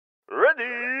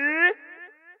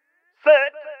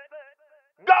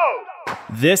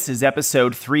This is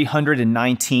episode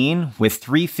 319 with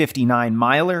 359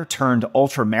 miler turned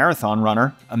ultra marathon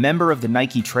runner, a member of the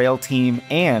Nike Trail team,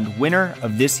 and winner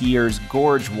of this year's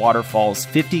Gorge Waterfalls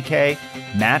 50K,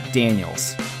 Matt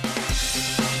Daniels.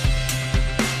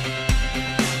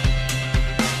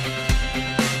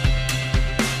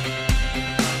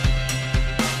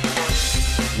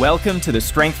 Welcome to the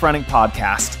Strength Running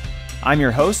Podcast. I'm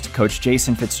your host, Coach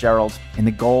Jason Fitzgerald, and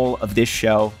the goal of this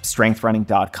show,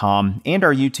 strengthrunning.com, and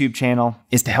our YouTube channel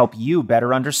is to help you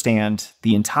better understand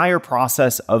the entire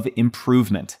process of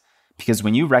improvement. Because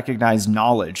when you recognize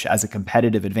knowledge as a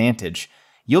competitive advantage,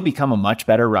 you'll become a much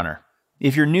better runner.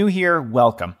 If you're new here,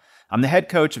 welcome. I'm the head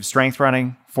coach of Strength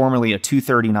Running, formerly a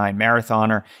 239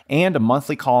 marathoner, and a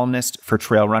monthly columnist for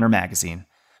Trail Runner magazine.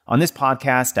 On this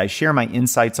podcast, I share my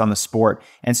insights on the sport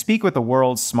and speak with the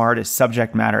world's smartest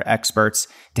subject matter experts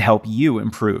to help you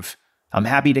improve. I'm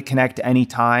happy to connect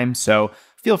anytime, so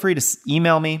feel free to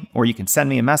email me or you can send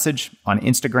me a message on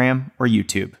Instagram or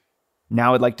YouTube.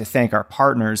 Now I'd like to thank our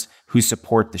partners who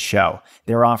support the show.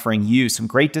 They're offering you some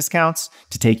great discounts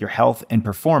to take your health and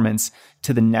performance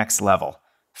to the next level.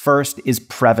 First is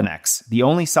Previnex, the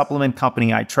only supplement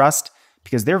company I trust,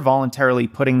 because they're voluntarily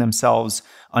putting themselves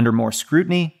under more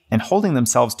scrutiny and holding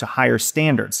themselves to higher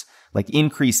standards, like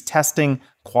increased testing,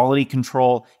 quality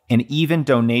control, and even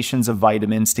donations of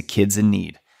vitamins to kids in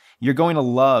need. You're going to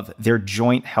love their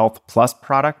Joint Health Plus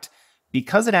product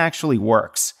because it actually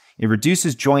works. It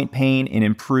reduces joint pain and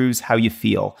improves how you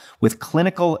feel, with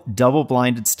clinical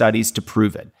double-blinded studies to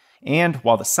prove it. And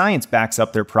while the science backs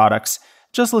up their products,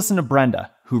 just listen to Brenda,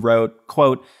 who wrote,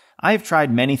 quote, "I have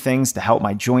tried many things to help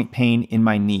my joint pain in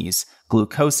my knees.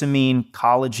 Glucosamine,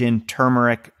 collagen,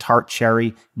 turmeric, tart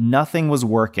cherry, nothing was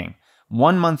working.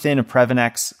 1 month in of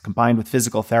Previnex combined with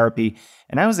physical therapy,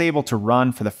 and I was able to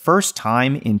run for the first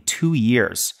time in 2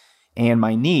 years. And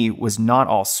my knee was not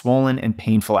all swollen and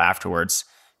painful afterwards.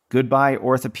 Goodbye,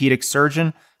 orthopedic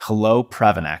surgeon. Hello,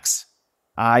 Previnex."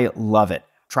 I love it.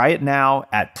 Try it now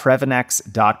at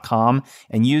Previnex.com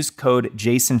and use code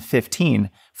JASON15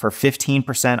 for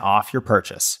 15% off your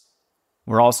purchase.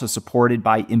 We're also supported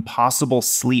by Impossible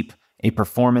Sleep, a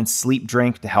performance sleep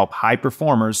drink to help high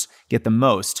performers get the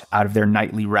most out of their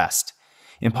nightly rest.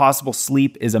 Impossible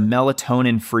Sleep is a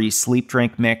melatonin-free sleep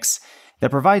drink mix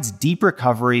that provides deep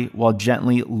recovery while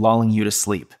gently lulling you to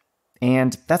sleep.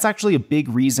 And that's actually a big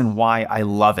reason why I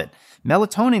love it.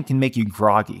 Melatonin can make you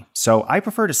groggy, so I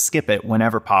prefer to skip it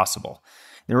whenever possible.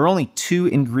 There are only 2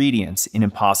 ingredients in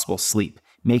Impossible Sleep,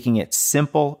 making it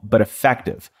simple but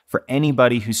effective for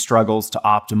anybody who struggles to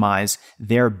optimize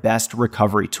their best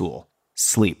recovery tool,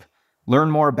 sleep. Learn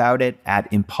more about it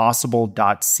at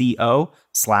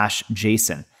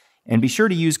impossible.co/Jason. And be sure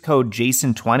to use code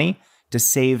JASON20 to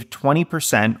save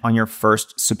 20% on your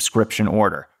first subscription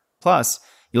order. Plus,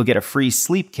 you'll get a free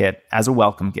sleep kit as a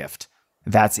welcome gift.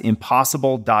 That's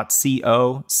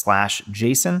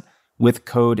impossible.co/Jason with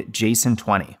code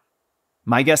JASON20.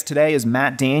 My guest today is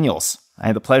Matt Daniels. I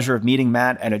had the pleasure of meeting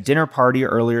Matt at a dinner party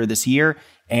earlier this year,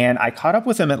 and I caught up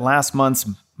with him at last month's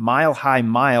Mile High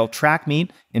Mile track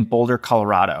meet in Boulder,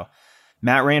 Colorado.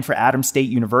 Matt ran for Adams State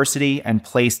University and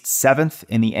placed 7th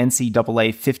in the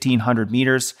NCAA 1500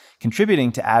 meters,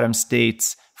 contributing to Adams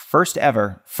State's first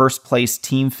ever first place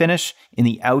team finish in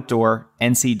the outdoor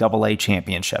NCAA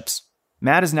championships.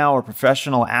 Matt is now a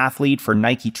professional athlete for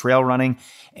Nike Trail Running,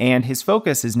 and his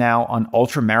focus is now on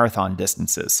ultramarathon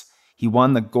distances. He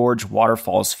won the Gorge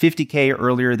Waterfalls 50K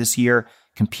earlier this year,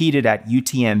 competed at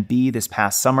UTMB this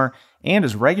past summer, and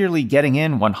is regularly getting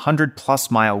in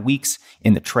 100-plus mile weeks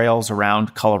in the trails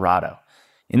around Colorado.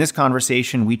 In this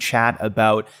conversation, we chat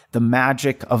about the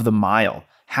magic of the mile,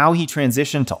 how he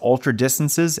transitioned to ultra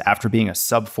distances after being a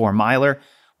sub-4 miler,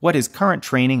 what his current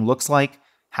training looks like,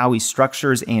 how he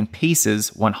structures and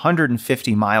paces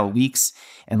 150-mile weeks,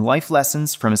 and life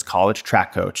lessons from his college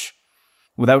track coach.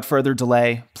 Without further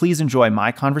delay, please enjoy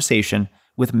my conversation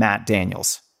with Matt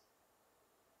Daniels.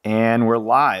 And we're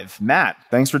live. Matt,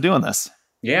 thanks for doing this.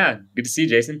 Yeah, good to see you,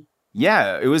 Jason.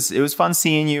 Yeah, it was fun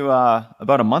seeing you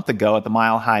about a month ago at the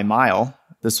Mile High Mile.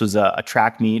 This was a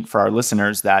track meet for our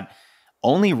listeners that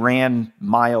only ran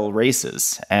mile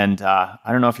races. And I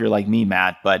don't know if you're like me,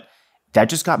 Matt, but that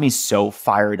just got me so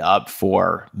fired up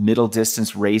for middle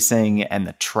distance racing and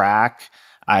the track.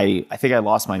 I think I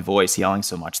lost my voice yelling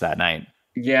so much that night.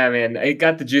 Yeah, man, it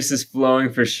got the juices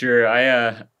flowing for sure.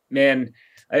 I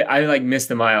like missed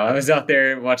the mile. I was out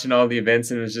there watching all the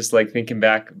events and was just like thinking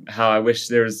back how I wish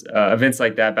there was events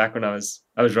like that back when I was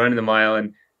running the mile,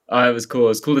 and it was cool. It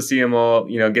was cool to see them all,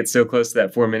 get so close to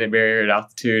that 4-minute barrier at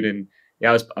altitude, and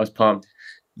yeah, I was pumped.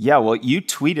 Yeah, well, you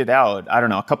tweeted out, I don't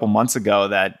know, a couple months ago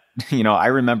that I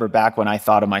remember back when I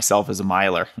thought of myself as a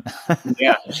miler.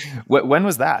 Yeah. When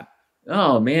was that?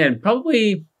 Oh man,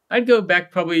 probably I'd go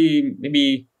back probably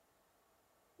maybe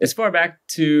as far back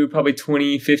to probably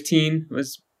 2015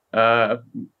 was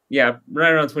yeah,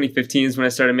 right around 2015 is when I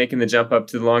started making the jump up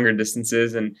to the longer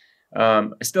distances. And I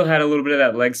still had a little bit of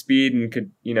that leg speed and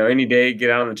could, any day get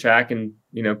out on the track and,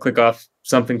 click off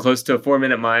something close to a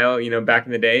 4-minute mile, back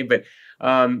in the day. But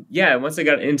yeah, once I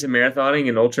got into marathoning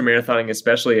and ultra marathoning,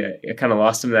 especially, I kind of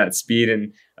lost some of that speed,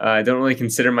 and I don't really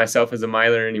consider myself as a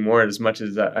miler anymore as much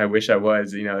as I wish I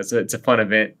was. It's a fun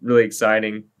event, really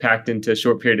exciting, packed into a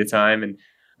short period of time. And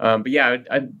but yeah,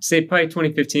 I'd say probably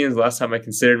 2015 is the last time I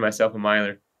considered myself a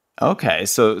miler. Okay,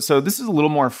 so this is a little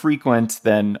more frequent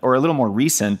or a little more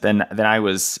recent than I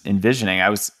was envisioning. I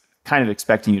was kind of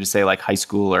expecting you to say like high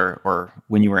school or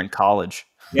when you were in college.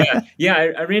 Yeah.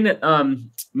 I ran it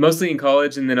mostly in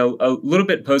college, and then a little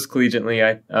bit post collegiately.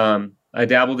 I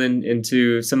dabbled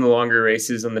into some of the longer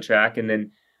races on the track, and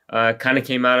then kind of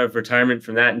came out of retirement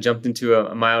from that and jumped into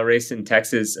a mile race in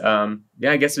Texas. I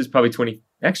guess it was probably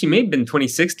actually may have been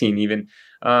 2016 even.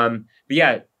 But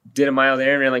yeah, did a mile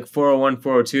there and ran like 401,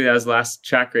 402. That was the last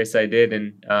track race I did,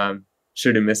 and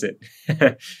sure to miss it.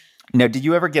 Now, did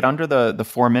you ever get under the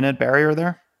 4-minute barrier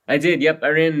there? I did. Yep. I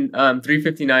ran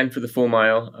 3:59 for the full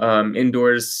mile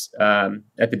indoors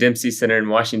at the Dempsey Center in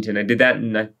Washington. I did that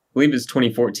in, I believe it was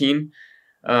 2014.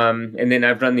 And then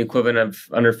I've run the equivalent of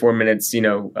under 4 minutes,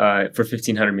 for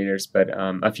 1,500 meters, but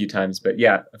a few times. But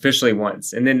yeah, officially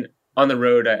once. And then on the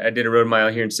road, I did a road mile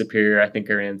here in Superior. I think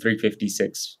I ran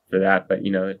 3:56 for that, but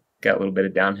got a little bit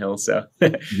of downhill. So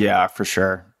yeah, for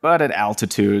sure. But at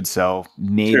altitude, so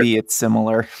maybe It's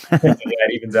similar. Yeah,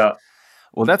 it evens out.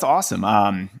 Well, that's awesome.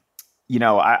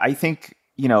 I think,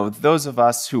 those of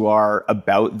us who are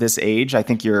about this age, I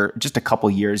think you're just a couple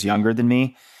years younger than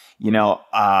me.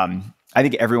 I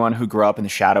think everyone who grew up in the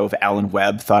shadow of Alan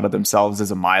Webb thought of themselves as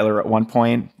a miler at one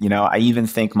point. I even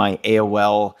think my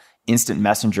AOL Instant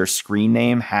Messenger screen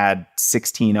name had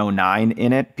 1609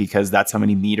 in it because that's how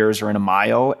many meters are in a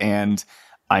mile. And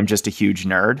I'm just a huge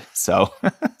nerd. So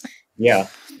yeah,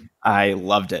 I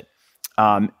loved it.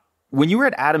 When you were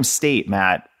at Adams State,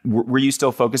 Matt, were you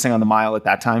still focusing on the mile at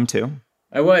that time too?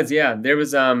 I was, yeah. There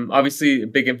was obviously a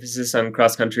big emphasis on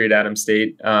cross country at Adams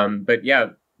State. But yeah,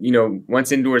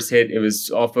 once indoors hit, it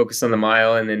was all focused on the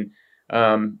mile. And then,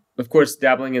 of course,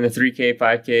 dabbling in the 3K,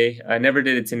 5K. I never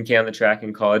did a 10K on the track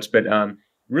in college, but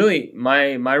really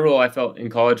my role I felt in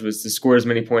college was to score as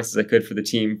many points as I could for the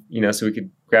team, so we could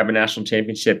grab a national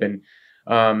championship. And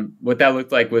what that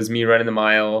looked like was me running the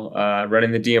mile,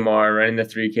 running the DMR, running the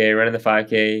 3K, running the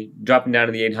 5K, dropping down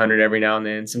to the 800 every now and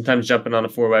then, sometimes jumping on a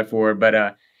 4x4.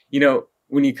 But,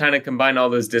 when you kind of combine all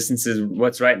those distances,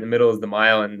 what's right in the middle is the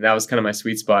mile. And that was kind of my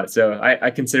sweet spot. So I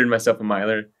considered myself a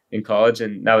miler in college,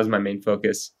 and that was my main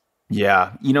focus.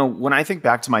 Yeah. When I think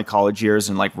back to my college years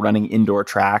and like running indoor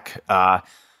track,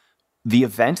 the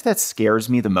event that scares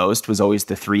me the most was always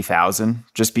the 3000,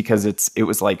 just because it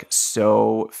was like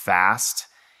so fast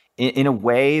in a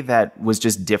way that was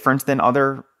just different than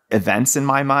other events in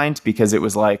my mind, because it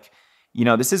was like,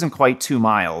 this isn't quite 2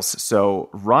 miles. So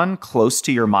run close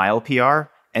to your mile PR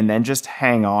and then just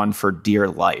hang on for dear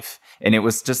life. And it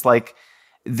was just like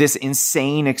this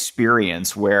insane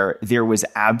experience where there was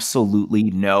absolutely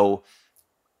no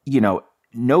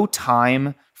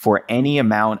time for any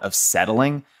amount of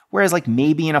settling. Whereas like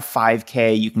maybe in a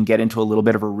 5K, you can get into a little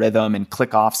bit of a rhythm and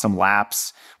click off some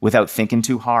laps without thinking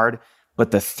too hard.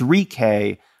 But the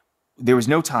 3K, there was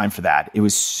no time for that. It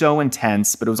was so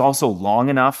intense, but it was also long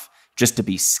enough just to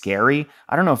be scary.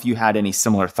 I don't know if you had any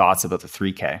similar thoughts about the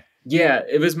 3K. Yeah,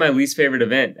 it was my least favorite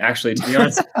event, actually, to be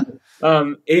honest.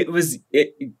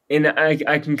 And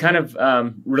I can kind of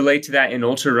relate to that in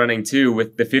ultra running too,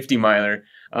 with the 50 miler,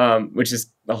 which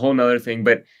is a whole nother thing.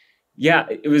 But yeah,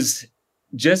 it was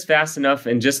just fast enough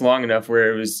and just long enough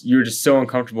where you were just so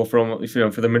uncomfortable for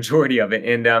the majority of it.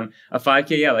 And a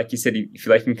 5K, yeah, like you said, you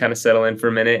feel like you can kind of settle in for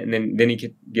a minute, and then you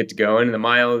could get to going. And the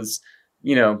miles,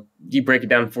 you break it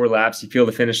down 4 laps, you feel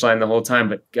the finish line the whole time.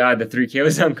 But God, the 3K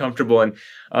was uncomfortable.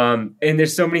 And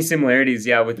there's so many similarities,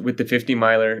 yeah, with the 50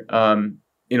 miler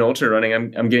in ultra running.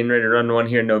 I'm getting ready to run one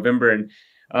here in November,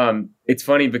 and it's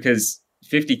funny because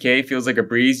 50K feels like a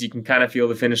breeze. You can kind of feel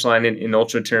the finish line in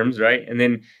ultra terms, right? And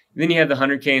then you have the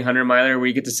 100K and 100 miler where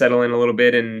you get to settle in a little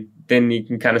bit, and then you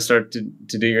can kind of start to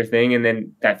do your thing. And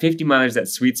then that 50 miler is that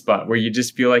sweet spot where you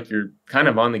just feel like you're kind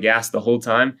of on the gas the whole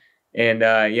time. And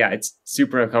yeah, it's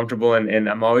super uncomfortable. And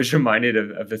I'm always reminded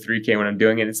of the 3K when I'm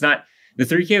doing it. It's not, the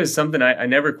 3K was something I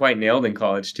never quite nailed in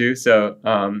college too. So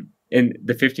and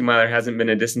the 50 miler hasn't been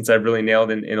a distance I've really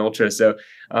nailed in ultra. So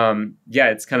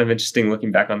it's kind of interesting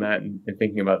looking back on that and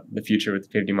thinking about the future with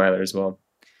the 50 miler as well.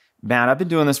 Matt, I've been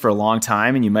doing this for a long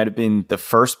time, and you might have been the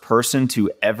first person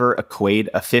to ever equate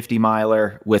a 50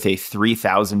 miler with a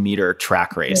 3,000 meter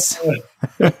track race.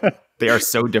 They are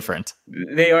so different.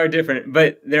 They are different,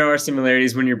 but there are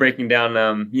similarities when you're breaking down,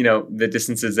 the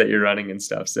distances that you're running and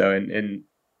stuff. So, and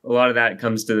a lot of that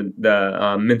comes to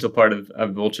the mental part of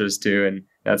ultras too, and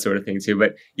that sort of thing too.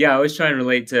 But yeah, I always try and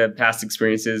relate to past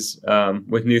experiences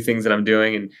with new things that I'm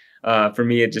doing. And for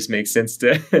me, it just makes sense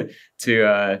to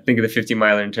think of the 50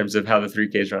 miler in terms of how the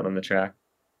 3Ks run on the track.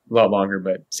 A lot longer,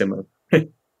 but similar.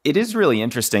 It is really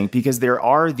interesting because there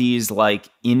are these like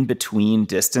in between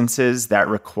distances that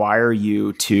require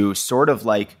you to sort of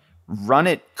like run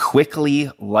it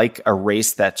quickly like a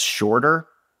race that's shorter,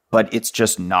 but it's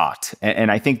just not.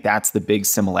 And I think that's the big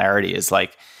similarity is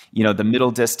like, the middle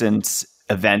distance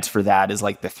event for that is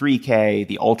like the 3K,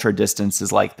 the ultra distance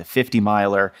is like the 50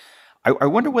 miler. I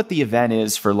wonder what the event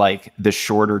is for like the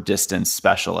shorter distance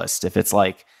specialist, if it's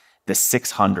like the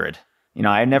 600.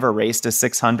 I never raced a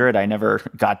 600. I never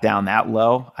got down that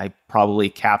low. I probably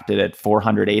capped it at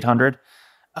 400, 800.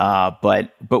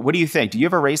 But what do you think? Do you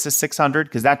ever race a 600?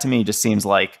 Because that to me just seems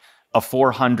like a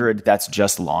 400 that's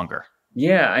just longer.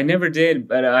 Yeah, I never did,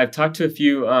 but I've talked to a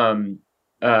few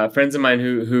friends of mine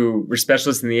who were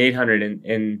specialists in the 800,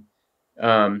 and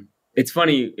it's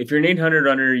funny, if you're an 800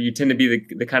 runner, you tend to be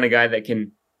the kind of guy that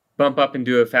can bump up and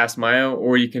do a fast mile,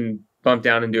 or you can bump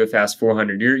down and do a fast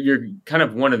 400. You're kind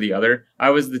of one or the other. I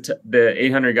was the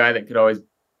 800 guy that could always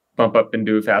bump up and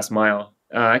do a fast mile.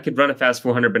 I could run a fast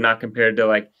 400, but not compared to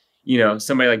like,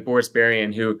 somebody like Boris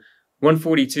Berrien, who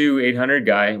 142 800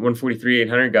 guy, 143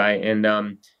 800 guy,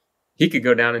 and he could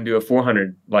go down and do a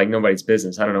 400 like nobody's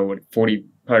business. I don't know what 40,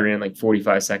 probably ran like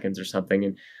 45 seconds or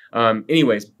something. And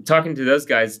anyways, talking to those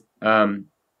guys,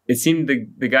 it seemed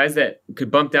the guys that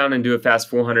could bump down and do a fast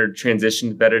 400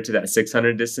 transitioned better to that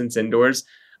 600 distance indoors.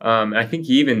 I think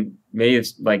he even may have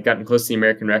like gotten close to the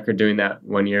American record doing that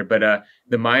one year. But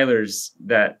the milers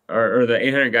that are, or the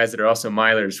 800 guys that are also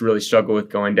milers really struggle with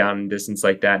going down in distance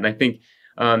like that. And I think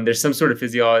there's some sort of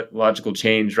physiological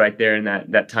change right there in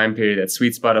that time period, that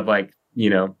sweet spot of like,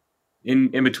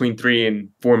 in between 3 and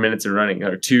 4 minutes of running,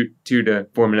 or 2 to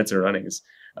 4 minutes of running is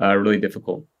really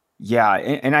difficult. Yeah.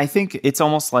 And I think it's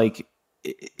almost like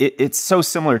it's so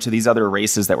similar to these other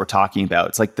races that we're talking about.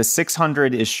 It's like the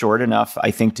 600 is short enough,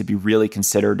 I think, to be really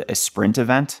considered a sprint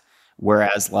event,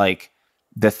 whereas like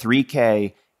the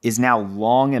 3K is now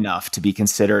long enough to be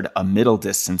considered a middle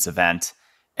distance event.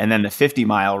 And then the 50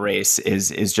 mile race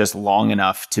is just long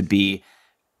enough to be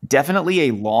definitely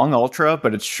a long ultra,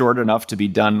 but it's short enough to be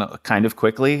done kind of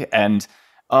quickly. And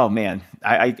oh man,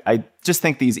 I just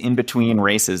think these in-between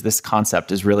races, this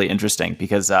concept is really interesting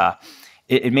because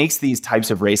it makes these types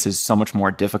of races so much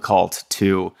more difficult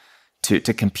to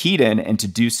compete in and to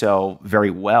do so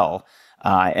very well.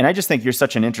 And I just think you're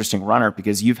such an interesting runner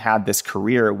because you've had this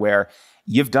career where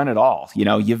you've done it all.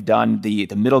 You've done the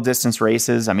middle distance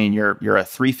races. I mean, you're a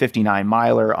 359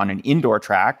 miler on an indoor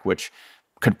track, which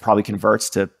could probably converts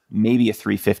to maybe a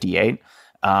 358.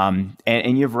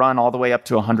 And you've run all the way up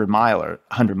to 100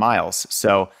 miles.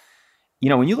 So,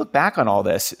 when you look back on all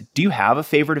this, do you have a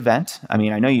favorite event? I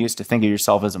mean, I know you used to think of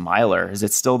yourself as a miler. Is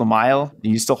it still the mile? Do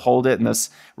you still hold it in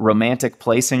this romantic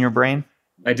place in your brain?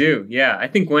 I do. Yeah. I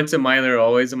think once a miler,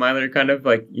 always a miler, kind of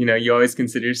like, you always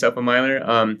consider yourself a miler.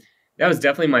 That was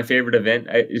definitely my favorite event.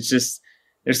 It's just,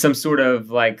 there's some sort of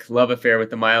like love affair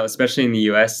with the mile, especially in the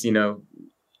US.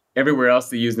 Everywhere else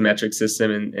they use the metric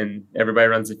system and everybody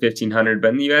runs the 1500. But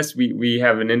in the US, we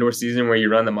have an indoor season where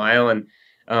you run the mile. And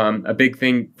a big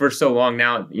thing for so long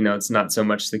now, it's not so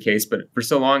much the case, but for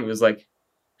so long it was like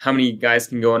how many guys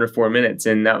can go under 4 minutes.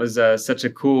 And that was such a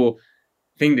cool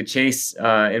thing to chase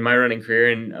in my running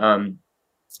career.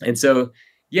 And so,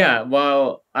 yeah,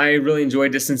 while I really enjoy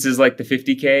distances like the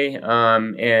 50K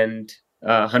and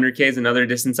 100K is another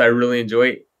distance I really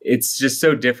enjoy, it's just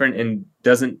so different and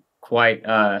doesn't quite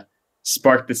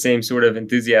spark the same sort of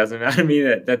enthusiasm out of me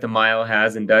that the mile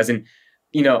has and does. And,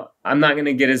 I'm not going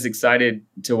to get as excited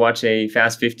to watch a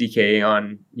fast 50K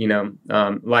on,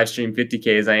 live stream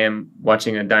 50K as I am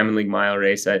watching a Diamond League mile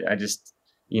race. I just,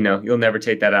 you'll never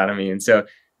take that out of me. And so,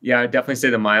 yeah, I'd definitely say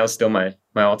the mile is still my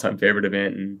all-time favorite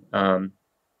event. And,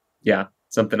 yeah,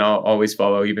 something I'll always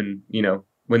follow, even,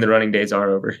 when the running days are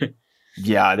over.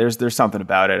 Yeah, there's something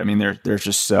about it. I mean, they're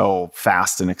just so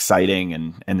fast and exciting,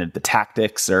 and the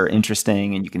tactics are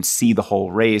interesting, and you can see the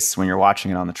whole race when you're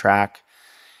watching it on the track.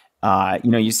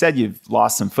 You said you've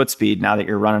lost some foot speed now that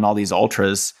you're running all these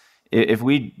ultras. If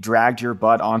we dragged your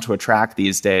butt onto a track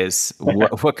these days,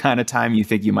 what kind of time you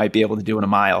think you might be able to do in a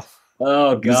mile?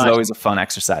 Oh This is gosh. always a fun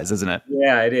exercise, isn't it?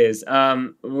 Yeah, it is.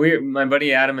 My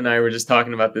buddy Adam and I were just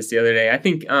talking about this the other day. I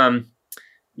think,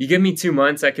 you give me 2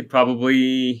 months,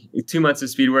 2 months of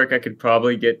speed work, I could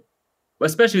probably get,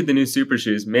 especially with the new super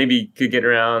shoes, maybe could get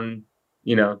around,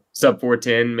 sub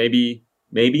 410, maybe,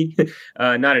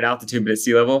 not at altitude, but at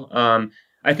sea level.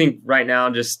 I think right now,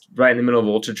 just right in the middle of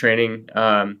ultra training,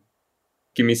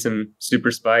 give me some super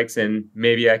spikes and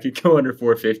maybe I could go under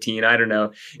 415. I don't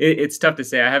know. It's tough to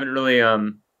say. I haven't really,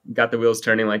 got the wheels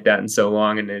turning like that in so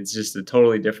long, and it's just a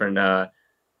totally different,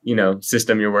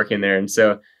 system you're working there. And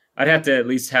so I'd have to at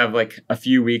least have like a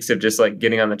few weeks of just like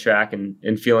getting on the track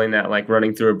and feeling that like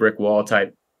running through a brick wall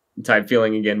type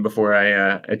feeling again before I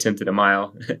attempted a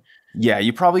mile. Yeah,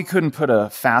 you probably couldn't put a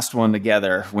fast one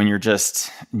together when you're just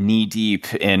knee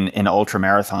deep in ultra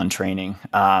marathon training.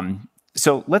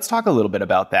 So let's talk a little bit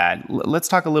about that. Let's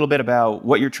talk a little bit about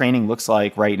what your training looks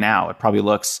like right now. It probably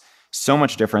looks so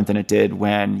much different than it did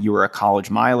when you were a college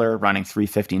miler running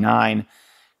 3:59.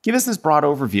 Give us this broad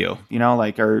overview.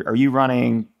 Like, are you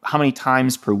running how many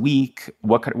times per week?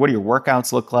 What do your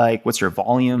workouts look like? What's your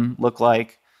volume look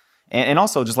like? And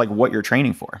also just like what you're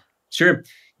training for. Sure.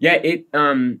 Yeah,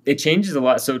 it changes a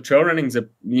lot. So trail running's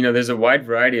there's a wide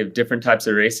variety of different types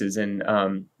of races. And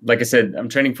like I said, I'm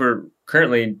training for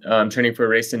a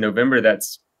race in November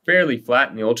that's fairly flat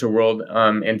in the ultra world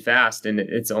and fast. And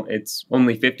it's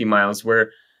only 50 miles, where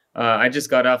I just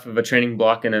got off of a training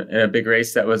block in a big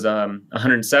race that was a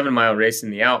 107-mile race in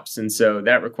the Alps. And so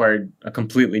that required a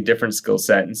completely different skill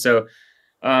set. And so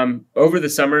over the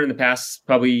summer, in the past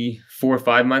probably 4 or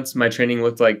 5 months, my training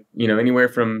looked like, anywhere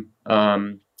from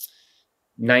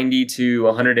 90 to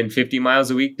 150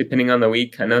 miles a week, depending on the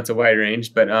week. I know it's a wide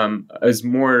range, but I was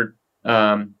more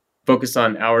focused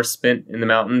on hours spent in the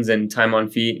mountains and time on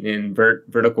feet and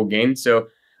vertical gain. So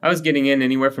I was getting in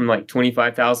anywhere from like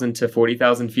 25,000 to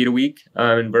 40,000 feet a week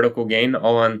in vertical gain,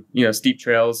 all on, steep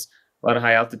trails, a lot of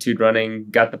high altitude running,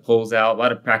 got the poles out, a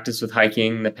lot of practice with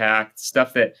hiking, the pack,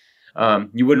 stuff that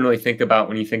you wouldn't really think about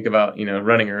when you think about,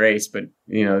 running a race. But,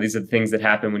 these are the things that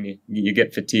happen when you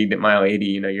get fatigued at mile 80,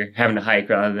 you're having to hike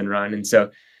rather than run. And so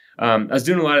I was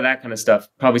doing a lot of that kind of stuff,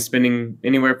 probably spending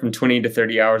anywhere from 20 to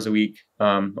 30 hours a week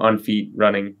on feet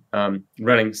running /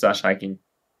 hiking.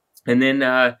 And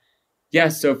then,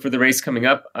 so for the race coming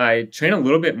up, I train a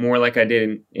little bit more like I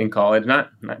did in college, not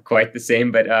quite the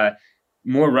same, but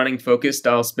more running focused.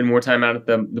 I'll spend more time out at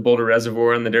the Boulder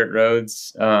Reservoir on the dirt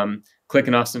roads,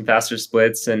 clicking off some faster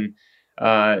splits, and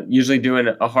usually doing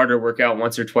a harder workout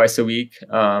once or twice a week.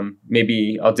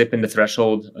 Maybe I'll dip into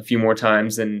threshold a few more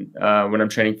times than when I'm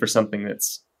training for something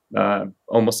that's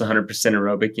almost 100%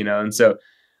 aerobic, And so,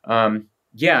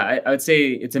 I would say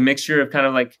it's a mixture of kind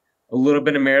of like a little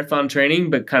bit of marathon training,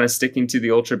 but kind of sticking to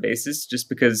the ultra basis, just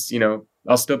because,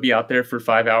 I'll still be out there for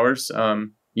 5 hours.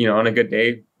 On a good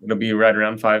day, it'll be right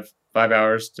around 5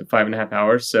 hours to 5.5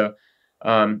 hours. So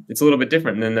it's a little bit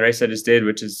different than the race I just did,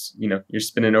 which is, you're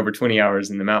spending over 20 hours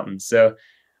in the mountains. So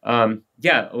a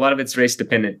lot of it's race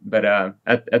dependent, but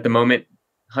at the moment,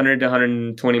 100 to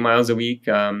 120 miles a week.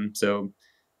 So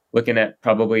looking at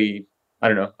probably, I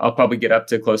don't know, I'll probably get up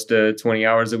to close to 20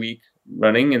 hours a week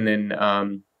running. And then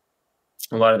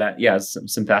a lot of that,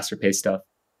 some faster paced stuff.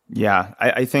 Yeah,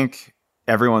 I think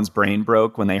everyone's brain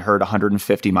broke when they heard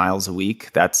 150 miles a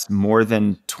week. That's more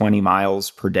than 20 miles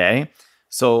per day.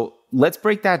 So let's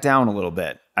break that down a little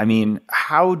bit. I mean,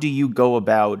 how do you go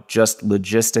about just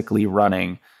logistically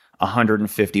running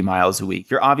 150 miles a week?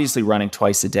 You're obviously running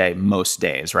twice a day, most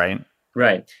days, right?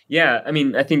 Right. Yeah. I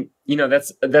mean, I think,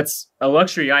 that's a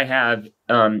luxury I have,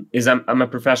 is I'm a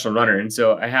professional runner. And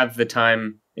so I have the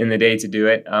time in the day to do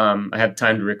it. I have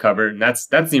time to recover. And that's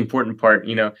the important part.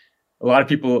 A lot of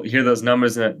people hear those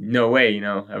numbers and no way,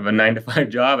 I have a 9-to-5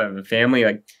 job. I have a family.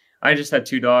 Like, I just had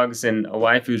 2 dogs and a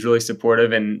wife who's really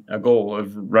supportive and a goal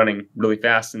of running really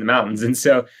fast in the mountains. And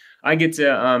so I get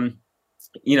to,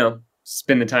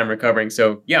 spend the time recovering.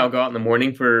 So I'll go out in the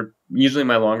morning for usually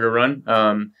my longer run.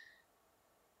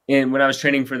 And when I was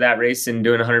training for that race and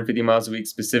doing 150 miles a week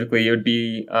specifically, it would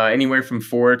be anywhere from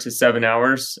 4 to 7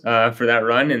 hours for that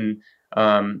run. And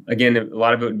again, a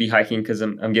lot of it would be hiking because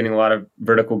I'm getting a lot of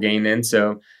vertical gain in.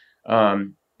 So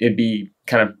it'd be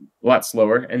kind of a lot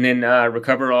slower. And then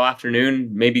recover all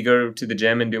afternoon, maybe go to the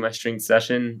gym and do my strength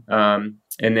session. And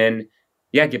then,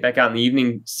 get back out in the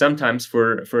evening sometimes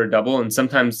for a double. And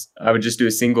sometimes I would just do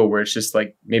a single where it's just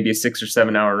like maybe a 6 or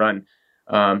 7 hour run.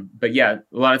 But a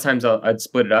lot of times I'd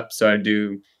split it up. So I'd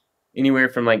do anywhere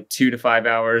from like 2 to 5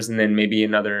 hours and then maybe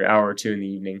another hour or two in the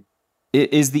evening.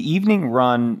 Is the evening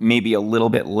run maybe a little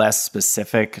bit less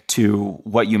specific to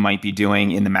what you might be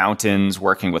doing in the mountains,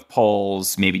 working with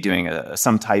poles, maybe doing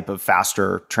some type of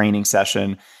faster training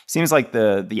session? Seems like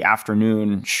the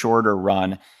afternoon shorter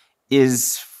run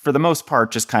is, for the most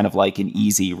part, just kind of like an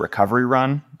easy recovery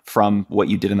run from what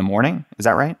you did in the morning. Is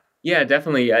that right? Yeah,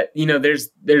 definitely.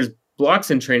 There's blocks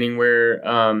in training where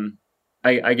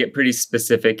I get pretty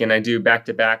specific, and I do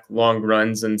back-to-back long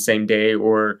runs on the same day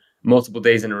or multiple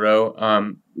days in a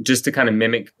row, just to kind of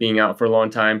mimic being out for a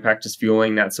long time, practice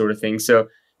fueling, that sort of thing. So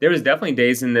there was definitely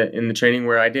days in the training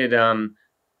where I did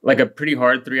like a pretty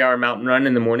hard 3-hour mountain run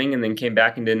in the morning, and then came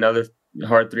back and did another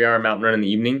hard 3-hour mountain run in the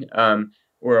evening,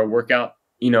 or a workout,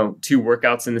 2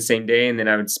 workouts in the same day, and then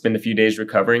I would spend a few days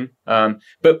recovering.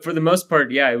 But for the most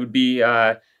part, yeah, it would be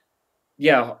a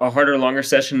harder, longer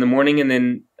session in the morning, and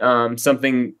then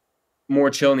something more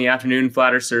chill in the afternoon,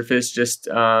 flatter surface, just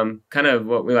kind of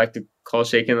what we like to call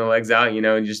shaking the legs out,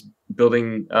 just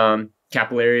building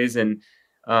capillaries and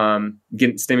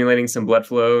stimulating some blood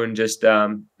flow, and just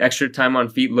extra time on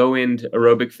feet, low end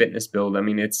aerobic fitness build. I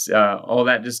mean, it's all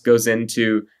that just goes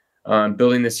into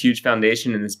building this huge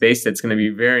foundation in this base that's going to be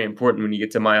very important when you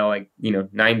get to mile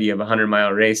 90 of a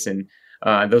 100-mile race. And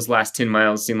those last 10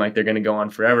 miles seem like they're going to go on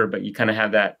forever, but you kind of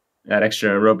have that extra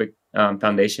aerobic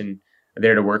foundation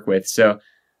there to work with. So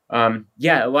a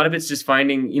lot of it's just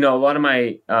finding, a lot of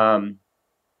my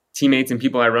teammates and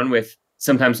people I run with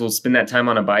sometimes will spend that time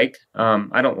on a bike. I'm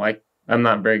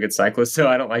not a very good cyclist, so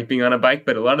I don't like being on a bike,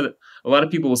 but a lot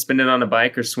of people will spend it on a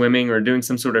bike or swimming or doing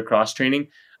some sort of cross training.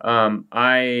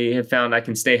 I have found I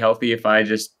can stay healthy if I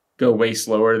just go way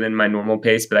slower than my normal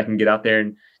pace, but I can get out there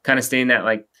and kind of stay in that,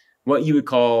 like, what you would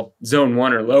call zone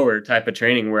 1 or lower type of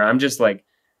training, where I'm just like,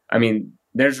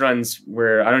 there's runs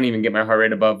where I don't even get my heart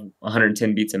rate above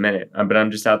 110 beats a minute, but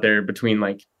I'm just out there between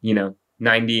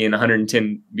 90 and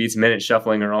 110 beats a minute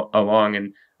shuffling along.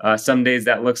 And some days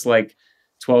that looks like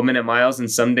 12-minute miles,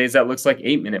 and some days that looks like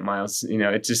 8-minute miles.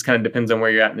 It just kind of depends on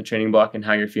where you're at in the training block and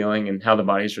how you're feeling and how the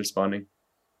body's responding.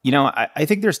 I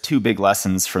think there's 2 big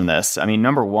lessons from this.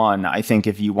 Number one, I think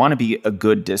if you want to be a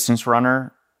good distance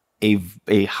runner,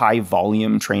 a high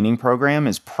volume training program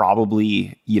is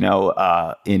probably,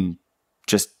 in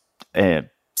just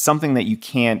something that you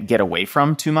can't get away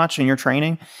from too much in your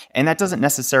training. And that doesn't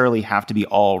necessarily have to be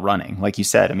all running. Like you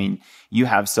said, you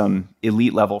have some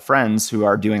elite level friends who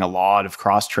are doing a lot of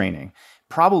cross training,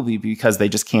 probably because they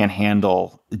just can't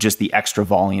handle just the extra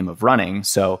volume of running.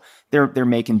 So they're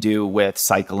making do with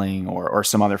cycling or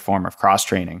some other form of cross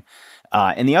training.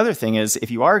 And the other thing is,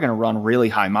 if you are going to run really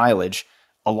high mileage,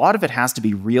 a lot of it has to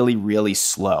be really, really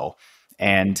slow.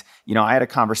 And, I had a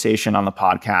conversation on the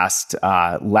podcast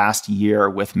last year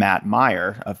with Matt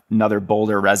Meyer, another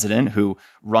Boulder resident who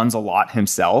runs a lot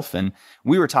himself. And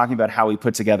we were talking about how he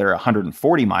put together a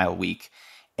 140-mile week.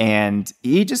 And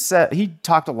he just said, he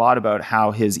talked a lot about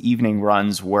how his evening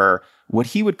runs were what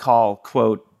he would call,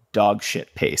 quote, dog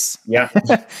shit pace. Yeah.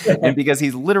 And because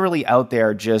he's literally out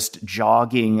there just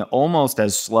jogging almost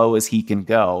as slow as he can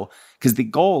go, because the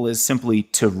goal is simply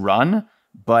to run,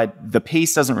 but the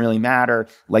pace doesn't really matter.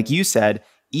 Like you said,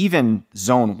 even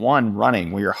zone 1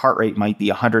 running, where your heart rate might be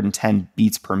 110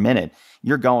 beats per minute,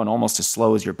 you're going almost as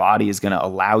slow as your body is going to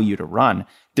allow you to run.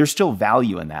 There's still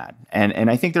value in that. And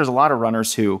I think there's a lot of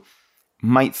runners who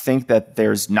might think that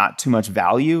there's not too much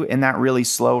value in that really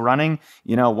slow running.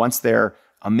 Once they're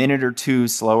a minute or 2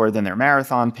 slower than their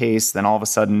marathon pace, then all of a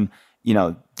sudden,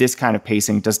 this kind of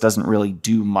pacing just doesn't really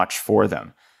do much for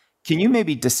them. Can you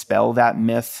maybe dispel that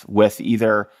myth with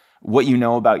either what you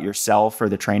know about yourself or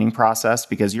the training process?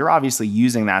 Because you're obviously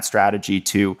using that strategy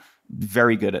to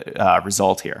very good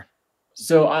result here.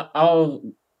 So I'll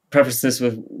preface this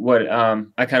with what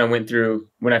I kind of went through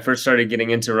when I first started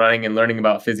getting into running and learning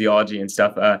about physiology and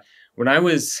stuff. When I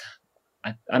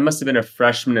must have been a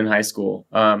freshman in high school,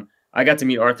 I got to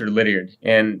meet Arthur Lydiard.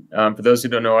 And for those who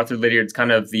don't know, Arthur Lydiard's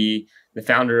kind of the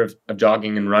founder of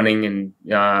jogging and running, and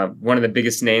one of the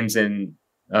biggest names in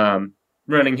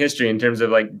running history in terms of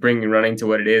like bringing running to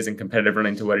what it is and competitive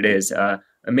running to what it is.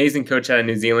 Amazing coach out of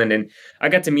New Zealand. And I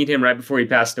got to meet him right before he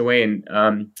passed away. And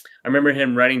I remember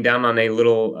him writing down on a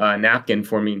little napkin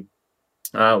for me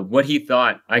what he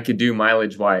thought I could do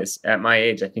mileage wise at my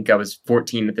age. I think I was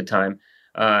 14 at the time,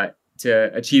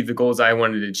 to achieve the goals I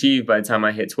wanted to achieve by the time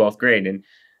I hit 12th grade. And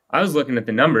I was looking at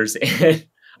the numbers and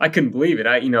I couldn't believe it.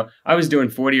 I was doing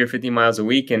 40 or 50 miles a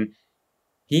week, and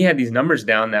he had these numbers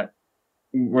down that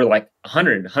were like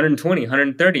 100, 120,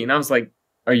 130. And I was like,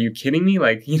 are you kidding me?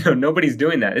 Like, nobody's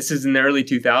doing that. This is in the early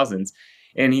 2000s.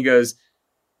 And he goes,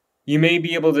 you may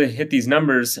be able to hit these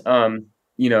numbers, and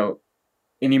you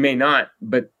may not,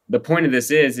 but the point of this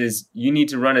is you need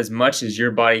to run as much as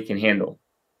your body can handle.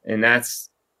 And that's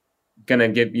going to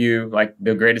give you like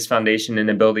the greatest foundation and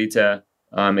ability to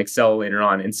excel later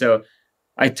on. And so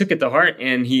I took it to heart,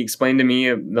 and he explained to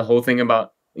me the whole thing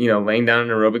about, laying down an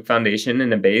aerobic foundation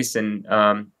and a base, and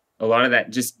a lot of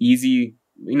that just easy,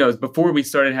 before we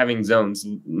started having zones,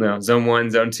 zone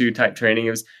 1, zone 2 type training.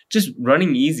 It was just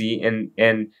running easy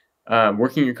and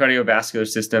working your cardiovascular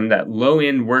system, that low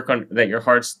end work on that your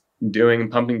heart's doing and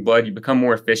pumping blood. You become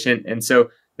more efficient. And so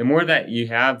the more that you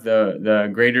have, the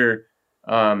greater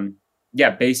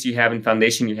base you have and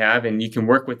foundation you have, and you can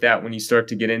work with that when you start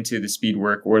to get into the speed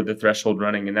work or the threshold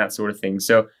running and that sort of thing.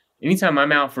 So anytime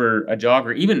I'm out for a jog,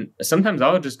 or even sometimes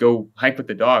I'll just go hike with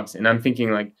the dogs, and I'm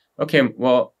thinking like, okay,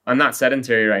 well, I'm not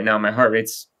sedentary right now. My heart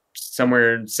rate's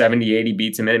somewhere 70, 80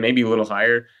 beats a minute, maybe a little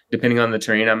higher, depending on the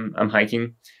terrain I'm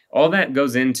hiking. All that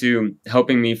goes into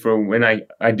helping me for when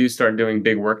I do start doing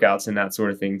big workouts and that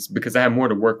sort of things, because I have more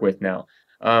to work with now.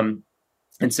 And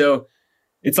so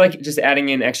it's like just adding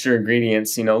in extra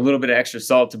ingredients, a little bit of extra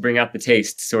salt to bring out the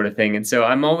taste sort of thing. And so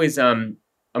I'm always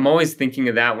thinking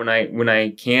of that when I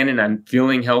can, and I'm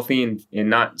feeling healthy and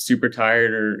not super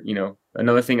tired, or,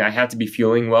 another thing, I have to be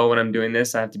fueling well when I'm doing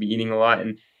this. I have to be eating a lot.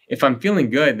 And if I'm feeling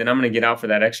good, then I'm going to get out for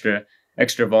that extra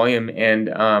volume. And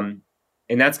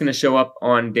that's going to show up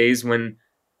on days when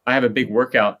I have a big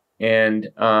workout, and,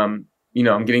 I'm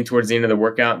getting towards the end of the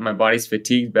workout and my body's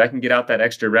fatigued, but I can get out that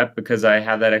extra rep because I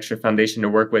have that extra foundation to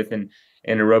work with, and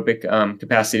aerobic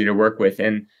capacity to work with.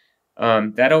 And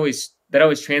that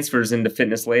always transfers into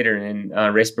fitness later,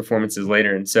 and race performances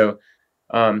later. And so,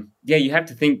 you have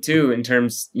to think too in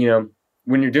terms,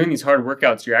 when you're doing these hard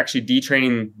workouts, you're actually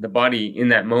detraining the body in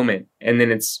that moment. And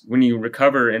then it's when you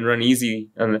recover and run easy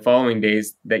on the following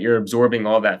days that you're absorbing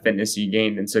all that fitness you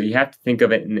gained. And so you have to think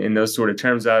of it in those sort of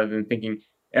terms, rather than thinking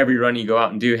every run you go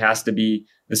out and do has to be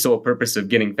the sole purpose of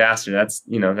getting faster. That's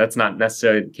not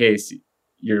necessarily the case.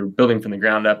 You're building from the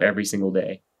ground up every single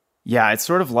day. Yeah, it's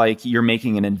sort of like you're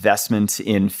making an investment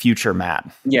in future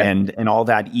Matt. Yeah. And all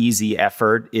that easy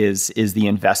effort is the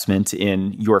investment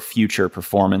in your future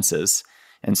performances.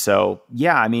 And so,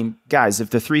 yeah, I mean, guys,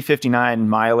 if the 3:59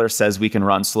 miler says we can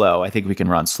run slow, I think we can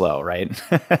run slow, right?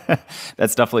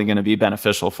 That's definitely going to be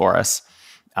beneficial for us.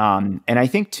 And I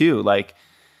think too, like,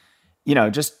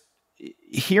 just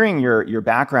hearing your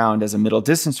background as a middle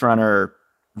distance runner,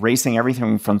 racing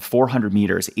everything from 400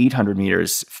 meters, 800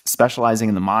 meters, specializing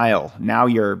in the mile. Now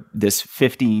you're this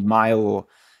 50 mile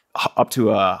up to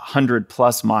 100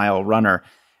 plus mile runner.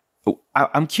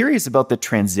 I'm curious about the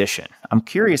transition. I'm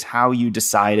curious how you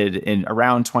decided in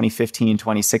around 2015,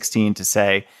 2016 to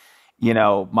say,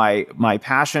 my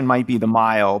passion might be the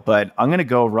mile, but I'm going to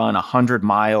go run 100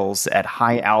 miles at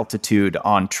high altitude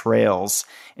on trails,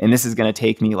 and this is going to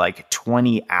take me like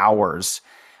 20 hours.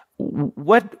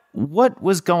 What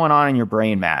was going on in your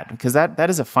brain, Matt? Because that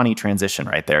is a funny transition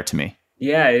right there to me.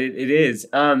 Yeah, it is.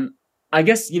 I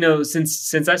guess,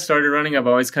 since I started running, I've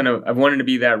always I've wanted to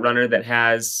be that runner that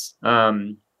has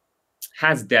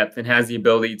depth and has the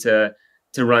ability to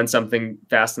run something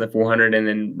fast in the 400 and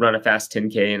then run a fast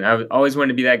 10K. And I always wanted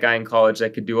to be that guy in college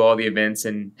that could do all the events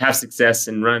and have success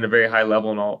and run at a very high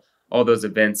level in all those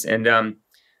events. And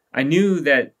I knew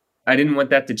that I didn't want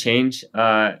that to change.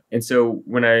 And so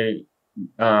when I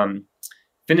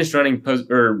finished running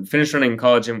in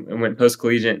college and went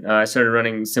post-collegiate, I started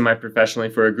running semi-professionally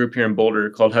for a group here in Boulder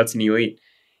called Hudson Elite.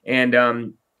 And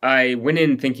I went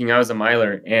in thinking I was a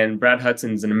miler, and Brad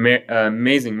Hudson's an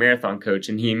amazing marathon coach.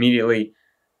 And he immediately,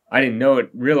 I didn't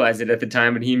realize it at the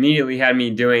time, but he immediately had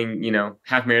me doing,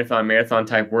 half marathon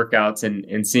type workouts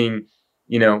and seeing,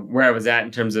 where I was at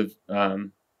in terms of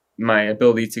my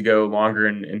ability to go longer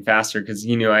and faster, because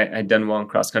he knew I had done well in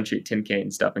cross country at 10K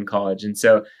and stuff in college. And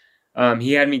so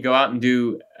he had me go out and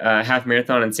do a half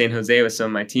marathon in San Jose with some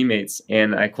of my teammates,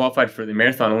 and I qualified for the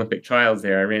marathon Olympic trials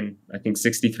there. I ran, I think,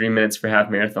 63 minutes for half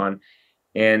marathon,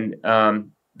 and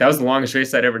that was the longest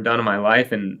race I'd ever done in my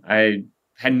life, and I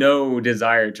had no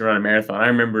desire to run a marathon. I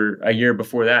remember a year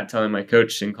before that telling my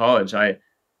coach in college I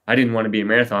didn't want to be a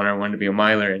marathoner, I wanted to be a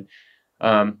miler.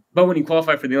 And but when you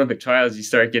qualify for the Olympic trials, you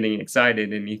start getting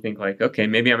excited and you think like, okay,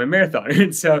 maybe I'm a marathoner.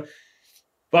 And so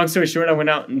long story short, I went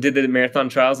out and did the marathon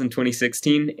trials in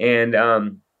 2016, and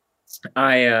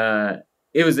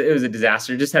it was a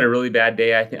disaster. Just had a really bad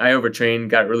day. I overtrained,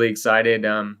 got really excited.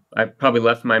 I probably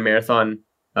left my marathon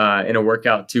in a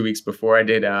workout 2 weeks before. I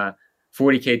did a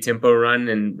 40K tempo run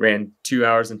and ran 2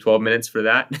 hours and 12 minutes for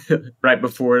that right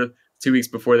before 2 weeks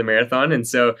before the marathon. And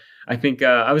so I think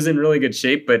I was in really good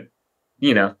shape, but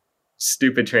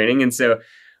stupid training. And so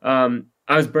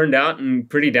I was burned out and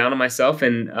pretty down on myself.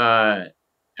 And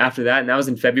after that, and that was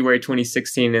in February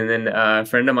 2016. And then a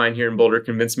friend of mine here in Boulder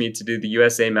convinced me to do the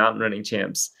USA Mountain Running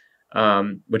Champs,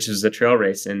 which was a trail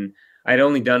race. And I'd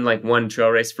only done like one trail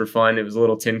race for fun. It was a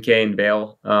little 10K in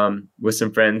Vail with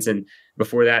some friends, and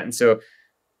before that. And so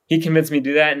he convinced me to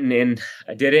do that, and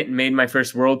I did it and made my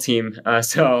first world team.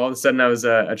 So all of a sudden I was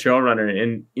a trail runner,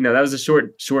 and that was a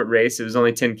short race. It was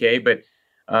only 10K, but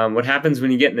what happens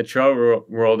when you get in the trail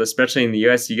world, especially in the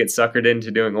US, you get suckered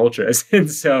into doing ultras.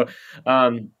 And so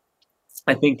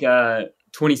I think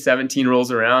 2017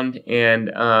 rolls around, and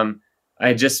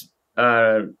I just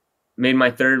made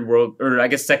my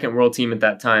second world team at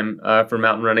that time for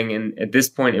mountain running. And at this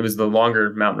point, it was the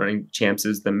longer mountain running champs,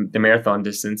 is the marathon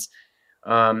distance.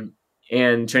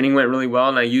 And training went really well,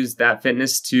 and I used that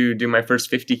fitness to do my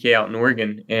first 50K out in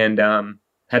Oregon, and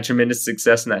had tremendous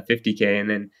success in that 50K. And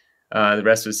then the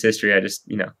rest was history. I just,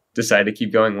 decided to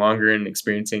keep going longer and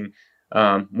experiencing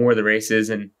more of the races.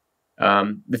 And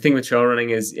the thing with trail running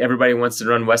is everybody wants to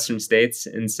run Western states.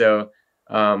 And so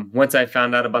once I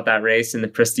found out about that race and the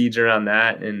prestige around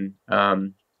that, and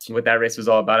what that race was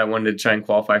all about, I wanted to try and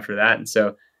qualify for that. And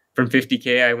so from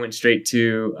 50K, I went straight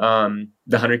to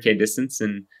the 100K distance,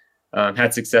 and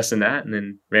had success in that, and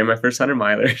then ran my first 100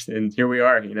 milers. And here we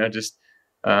are, just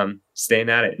staying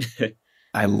at it.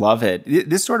 I love it.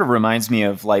 This sort of reminds me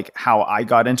of like how I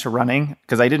got into running,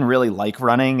 because I didn't really like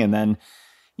running. And then,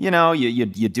 you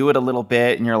do it a little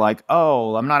bit and you're like,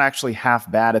 oh, I'm not actually half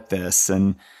bad at this.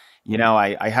 And,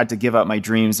 I had to give up my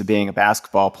dreams of being a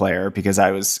basketball player because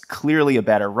I was clearly a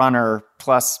better runner.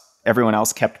 Plus everyone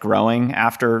else kept growing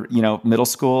after, middle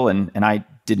school, and I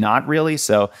did not really.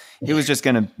 So it was just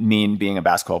going to mean being a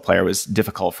basketball player was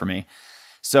difficult for me.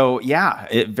 So yeah,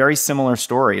 very similar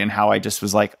story, and how I just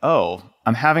was like, oh,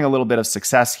 I'm having a little bit of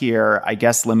success here. I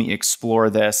guess let me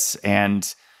explore this.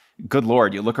 And good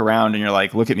Lord, you look around and you're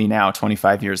like, look at me now,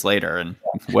 25 years later, and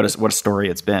what a story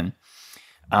it's been.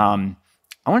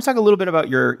 I want to talk a little bit about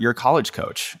your college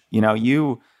coach.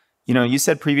 You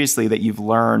said previously that you've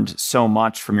learned so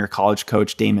much from your college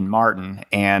coach, Damon Martin,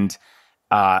 and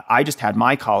I just had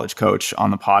my college coach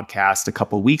on the podcast a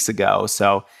couple of weeks ago.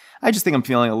 So I just think I'm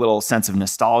feeling a little sense of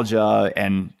nostalgia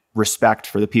and respect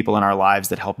for the people in our lives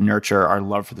that help nurture our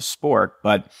love for the sport.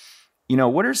 But,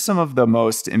 what are some of the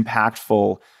most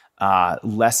impactful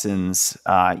lessons,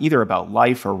 either about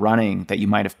life or running, that you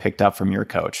might have picked up from your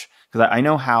coach? Because I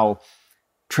know how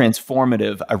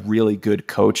transformative a really good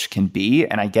coach can be.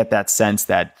 And I get that sense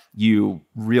that you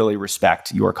really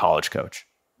respect your college coach.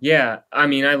 Yeah. I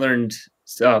mean, I learned,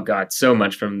 so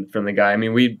much from the guy. I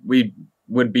mean, we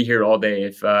would be here all day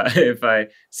if I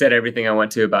said everything I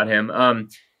want to about him.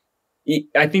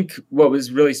 I think what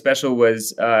was really special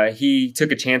was he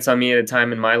took a chance on me at a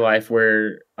time in my life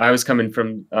where I was coming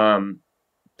from,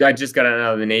 I just got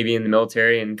out of the Navy and the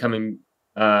military, and coming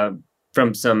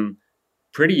from some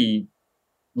pretty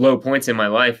low points in my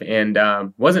life, and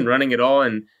wasn't running at all,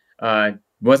 and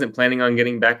wasn't planning on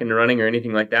getting back into running or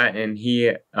anything like that. And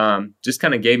he just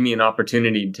kind of gave me an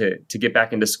opportunity to get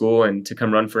back into school and to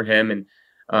come run for him,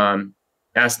 and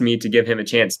asked me to give him a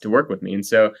chance to work with me. And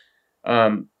so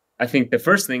I think the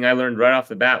first thing I learned right off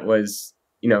the bat was,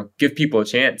 give people a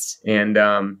chance, and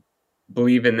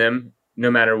believe in them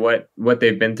no matter what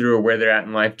they've been through or where they're at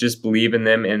in life. Just believe in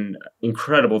them, and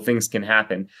incredible things can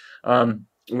happen.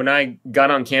 When I got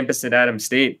on campus at Adams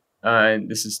State,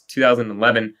 this is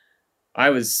 2011, I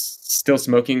was still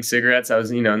smoking cigarettes. I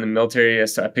was, in the military.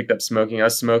 I picked up smoking. I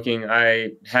was smoking. I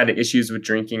had issues with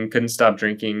drinking, couldn't stop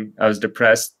drinking. I was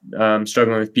depressed,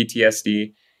 struggling with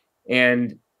PTSD.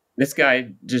 And this guy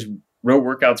just wrote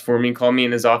workouts for me, called me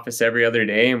in his office every other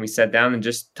day, and we sat down and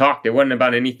just talked. It wasn't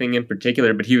about anything in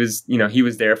particular, but he was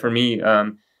there for me.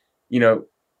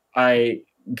 I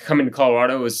coming to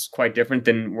Colorado was quite different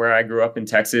than where I grew up in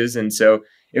Texas. And so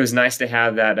it was nice to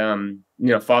have that,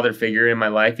 father figure in my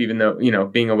life, even though,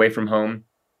 being away from home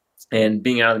and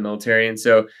being out of the military. And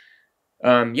so,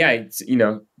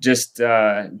 just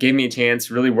gave me a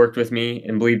chance, really worked with me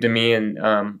and believed in me.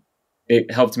 And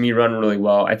it helped me run really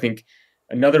well. I think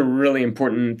another really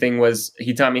important thing was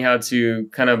he taught me how to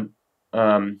kind of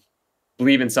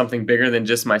believe in something bigger than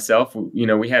just myself.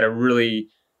 We had a really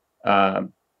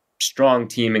strong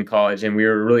team in college, and we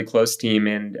were a really close team,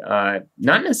 and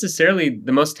not necessarily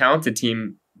the most talented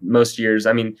team most years.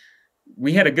 I mean,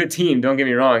 we had a good team, don't get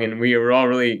me wrong, and we were all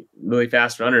really, really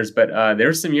fast runners, but there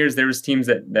were some years, there was teams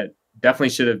that definitely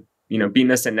should have,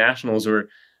 beaten us at nationals, or,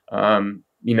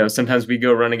 sometimes we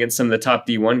go run against some of the top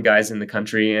D1 guys in the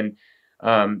country. And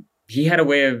he had a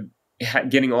way of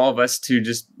getting all of us to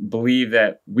just believe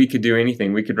that we could do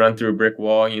anything. We could run through a brick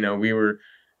wall. We were,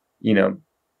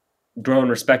 grown,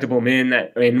 respectable men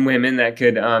and women that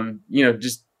could,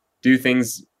 just do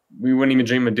things we wouldn't even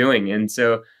dream of doing. And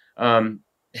so,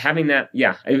 having that,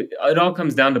 it all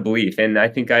comes down to belief. And I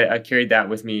think I carried that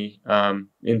with me,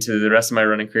 into the rest of my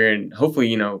running career, and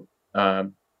hopefully,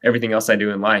 everything else I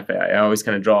do in life. I always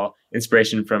kind of draw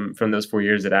inspiration from those 4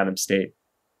 years at Adams State.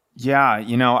 Yeah,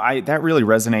 that really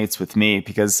resonates with me,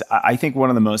 because I think one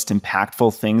of the most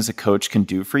impactful things a coach can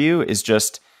do for you is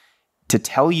just to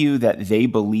tell you that they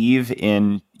believe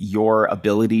in your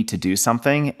ability to do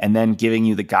something, and then giving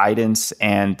you the guidance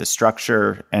and the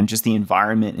structure and just the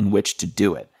environment in which to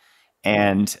do it.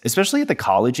 And especially at the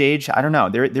college age, I don't know,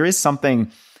 there is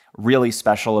something really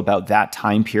special about that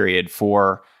time period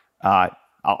for,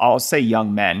 I'll say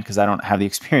young men, because I don't have the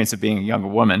experience of being a younger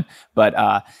woman,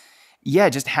 but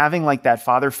just having like that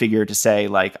father figure to say,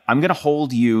 like, I'm going to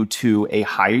hold you to a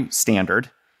high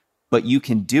standard, but you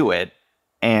can do it.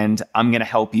 And I'm going to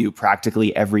help you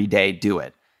practically every day do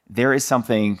it. There is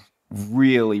something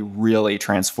really, really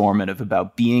transformative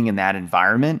about being in that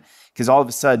environment, because all of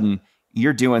a sudden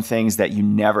you're doing things that you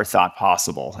never thought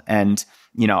possible. And,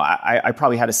 I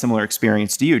probably had a similar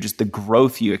experience to you, just the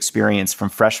growth you experience from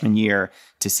freshman year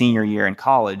to senior year in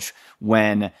college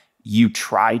when you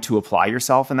try to apply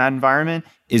yourself in that environment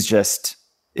is just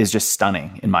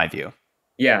stunning in my view.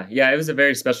 Yeah. It was a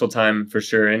very special time for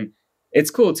sure. And it's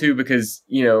cool too, because,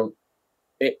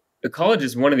 college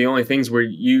is one of the only things where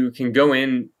you can go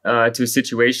in to a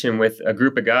situation with a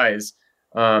group of guys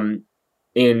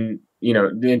in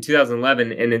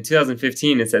 2011, and in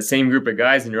 2015, it's that same group of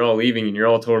guys, and you're all leaving and you're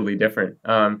all totally different.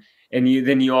 And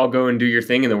you all go and do your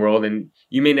thing in the world, and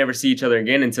you may never see each other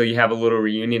again until you have a little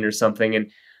reunion or something.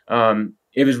 And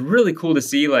it was really cool to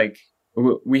see, like,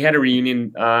 we had a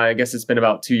reunion, I guess it's been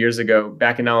about 2 years ago,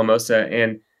 back in Alamosa,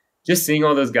 and just seeing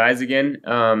all those guys again.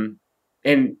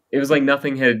 And it was like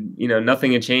nothing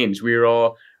had changed. We were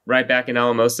all right back in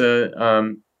Alamosa,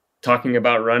 talking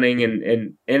about running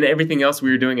and everything else we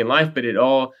were doing in life. But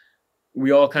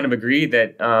we all kind of agreed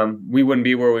that, we wouldn't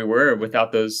be where we were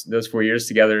without those 4 years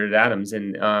together at Adams.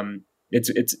 And,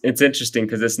 it's interesting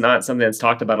because it's not something that's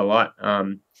talked about a lot.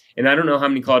 And I don't know how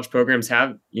many college programs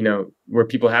have, where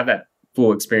people have that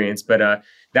full experience, but,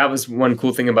 that was one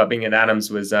cool thing about being at Adams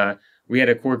was, we had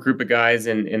a core group of guys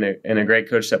and a great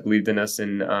coach that believed in us.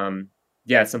 And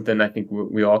it's something I think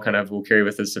we all kind of will carry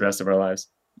with us the rest of our lives.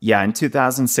 Yeah. In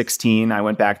 2016, I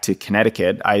went back to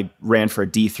Connecticut. I ran for a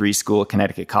D3 school at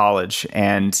Connecticut College,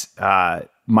 and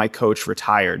my coach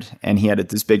retired, and he had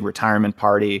this big retirement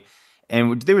party.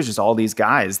 And there was just all these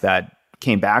guys that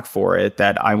came back for it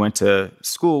that I went to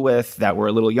school with that were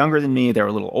a little younger than me. They were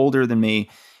a little older than me.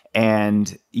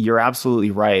 And you're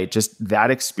absolutely right. Just that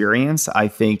experience, I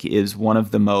think, is one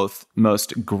of the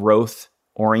most growth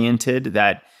oriented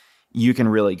that you can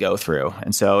really go through.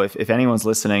 And so if anyone's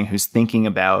listening who's thinking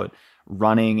about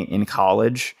running in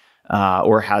college,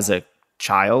 or has a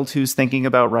child who's thinking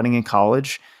about running in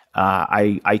college,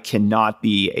 I cannot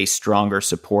be a stronger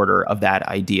supporter of that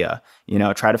idea.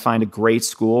 Try to find a great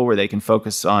school where they can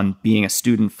focus on being a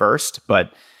student first,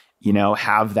 but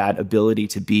have that ability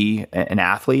to be an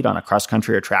athlete on a cross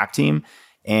country or track team.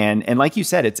 And like you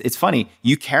said, it's funny.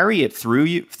 You carry it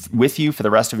with you for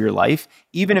the rest of your life,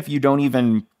 even if you don't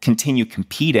even continue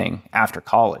competing after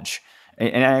college.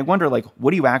 And I wonder, like,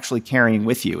 what are you actually carrying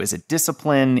with you? Is it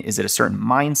discipline? Is it a certain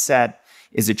mindset?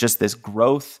 Is it just this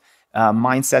growth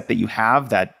mindset that you have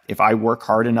that if I work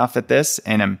hard enough at this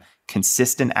and I'm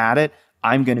consistent at it,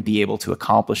 I'm going to be able to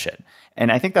accomplish it?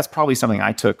 And I think that's probably something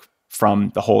I took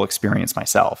from the whole experience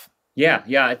myself. Yeah.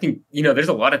 I think, there's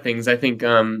a lot of things. I think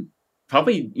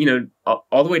probably,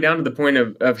 all the way down to the point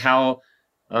of how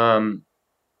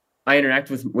I interact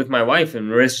with my wife and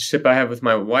the relationship I have with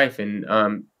my wife, and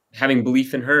having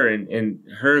belief in her and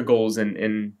her goals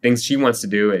and things she wants to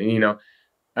do. And,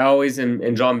 I always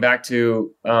am drawn back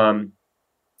to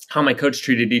how my coach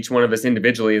treated each one of us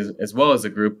individually as well as a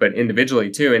group, but individually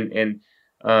too. And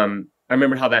I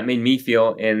remember how that made me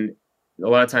feel. And a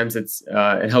lot of times it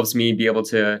helps me be able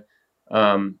to,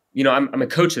 I'm a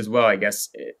coach as well, I guess.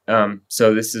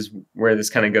 So this is where this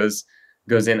kind of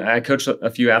goes in. I coach a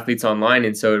few athletes online.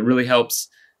 And so it really helps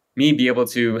me be able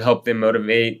to help them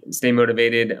stay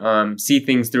motivated, see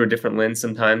things through a different lens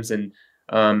sometimes. And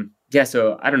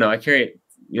so I don't know, I carry,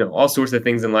 all sorts of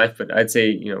things in life, but I'd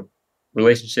say,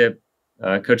 relationship,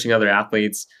 coaching other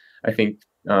athletes. I think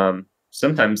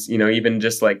sometimes, even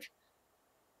just like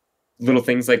little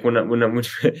things like when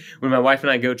my wife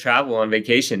and I go travel on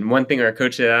vacation, one thing our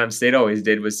coach at Adams State always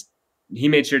did was he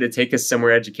made sure to take us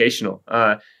somewhere educational.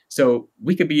 So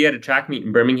we could be at a track meet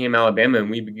in Birmingham, Alabama,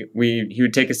 and he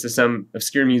would take us to some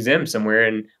obscure museum somewhere,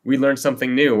 and we learned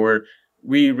something new. Or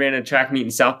we ran a track meet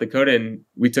in South Dakota, and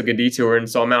we took a detour and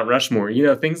saw Mount Rushmore.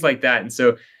 Things like that. And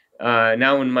so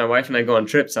now when my wife and I go on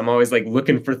trips, I'm always like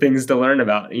looking for things to learn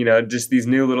about. Just these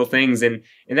new little things, and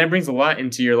that brings a lot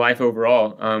into your life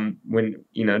overall. When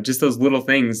just those little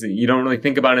things that you don't really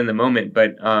think about in the moment,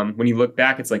 but when you look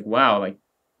back, it's like, wow, like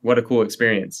what a cool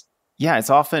experience. Yeah,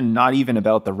 it's often not even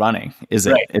about the running, is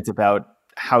it? Right. It's about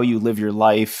how you live your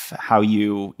life, how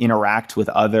you interact with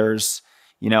others.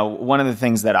 One of the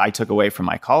things that I took away from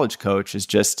my college coach is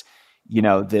just,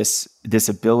 this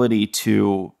ability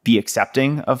to be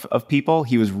accepting of people.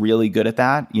 He was really good at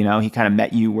that. He kind of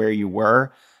met you where you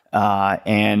were.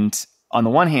 And on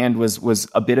the one hand was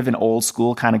a bit of an old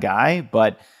school kind of guy,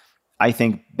 but I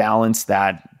think balanced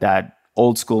that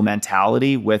old school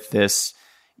mentality with this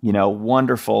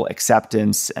wonderful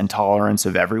acceptance and tolerance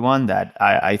of everyone that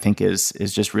I think is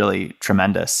just really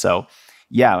tremendous. So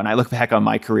yeah, when I look back on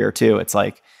my career too, it's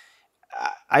like,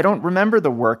 I don't remember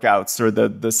the workouts or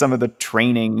the some of the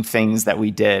training things that we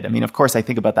did. I mean, of course I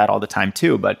think about that all the time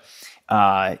too, but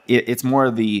it's more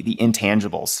the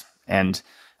intangibles. And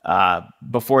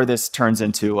before this turns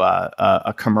into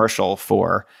a commercial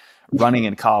for running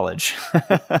in college,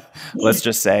 let's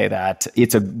just say that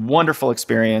it's a wonderful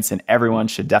experience and everyone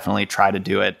should definitely try to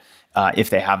do it if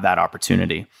they have that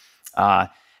opportunity.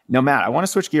 Now, Matt, I want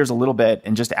to switch gears a little bit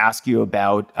and just ask you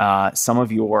about some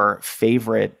of your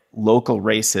favorite local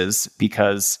races,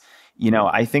 because,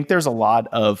 I think there's a lot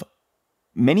of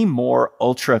many more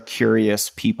ultra curious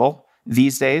people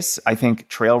these days. I think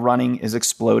trail running is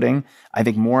exploding. I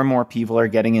think more and more people are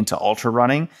getting into ultra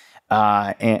running.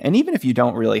 And even if you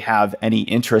don't really have any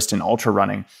interest in ultra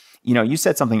running, you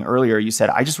said something earlier. You said,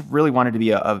 I just really wanted to be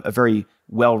a very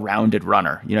well-rounded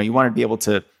runner. You wanted to be able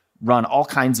to run all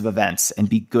kinds of events and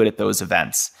be good at those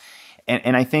events.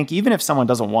 And I think even if someone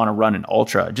doesn't want to run an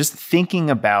ultra, just thinking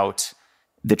about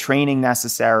the training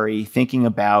necessary, thinking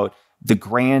about the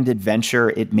grand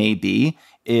adventure it may be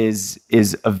is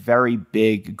a very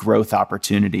big growth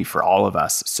opportunity for all of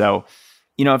us. So,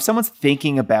 if someone's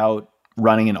thinking about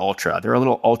running an ultra, they're a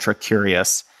little ultra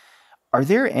curious, are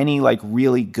there any like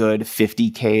really good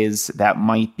 50Ks that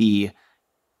might be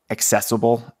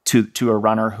accessible to a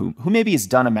runner who maybe has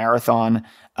done a marathon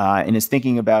and is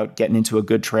thinking about getting into a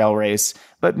good trail race,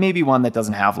 but maybe one that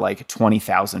doesn't have like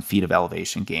 20,000 feet of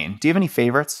elevation gain? Do you have any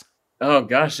favorites? Oh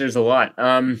gosh, there's a lot.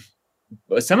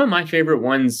 Some of my favorite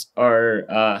ones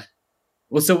are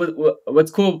what's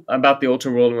cool about the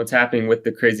ultra world and what's happening with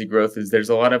the crazy growth is there's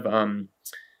a lot of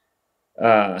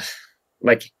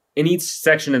like in each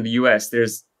section of the US,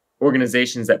 there's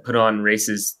organizations that put on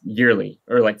races yearly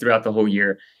or like throughout the whole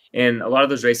year. And a lot of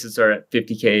those races are at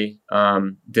 50K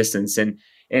distance.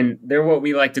 And they're what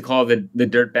we like to call the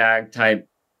dirt bag type,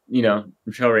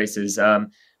 trail races,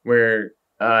 where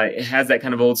it has that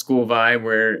kind of old school vibe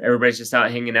where everybody's just out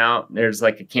hanging out. There's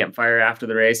like a campfire after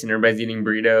the race and everybody's eating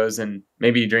burritos and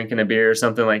maybe drinking a beer or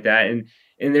something like that. And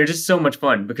they're just so much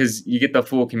fun because you get the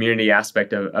full community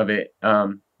aspect of it.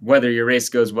 Whether your race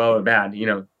goes well or bad,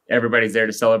 everybody's there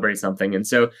to celebrate something. And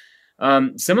so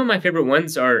some of my favorite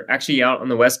ones are actually out on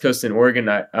the West Coast in Oregon.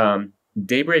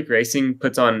 Daybreak Racing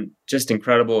puts on just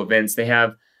incredible events. They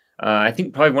have, I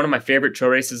think probably one of my favorite trail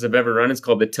races I've ever run is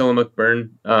called the Tillamook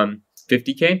Burn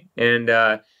 50K.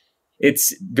 And it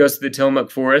goes to the Tillamook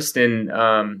Forest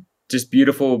and just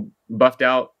beautiful buffed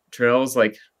out trails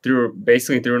like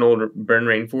basically through an old burn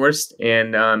rainforest.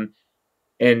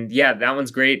 And yeah, that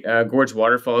one's great. Gorge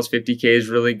Waterfalls 50K is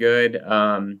really good.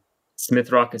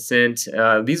 Smith Rock Ascent.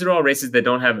 These are all races that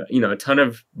don't have, a ton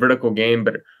of vertical gain,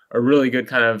 but are really good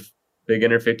kind of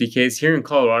beginner 50Ks. Here in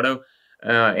Colorado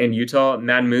and Utah,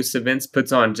 Mad Moose Events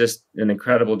puts on just an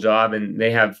incredible job. And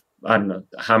they have, I don't know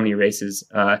how many races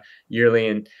yearly.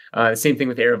 And the same thing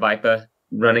with Aravaipa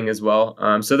running as well.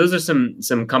 So those are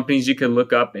some companies you could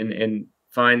look up and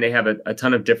find. They have a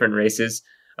ton of different races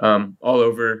all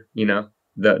over,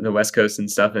 the West Coast and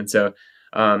stuff. And so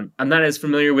I'm not as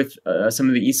familiar with some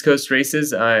of the East Coast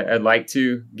races. I'd like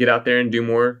to get out there and do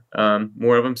more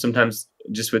of them. Sometimes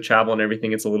just with travel and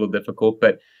everything, it's a little difficult,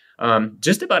 but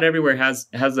just about everywhere has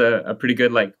a pretty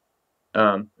good, like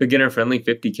beginner friendly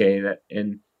 50K that,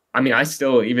 and I mean, I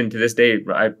still, even to this day,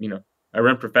 I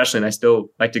run professionally and I still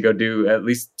like to go do at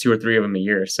least 2 or 3 of them a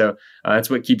year. So that's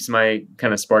what keeps my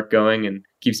kind of spark going and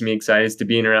keeps me excited, is to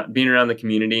being around the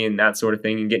community and that sort of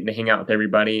thing and getting to hang out with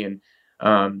everybody and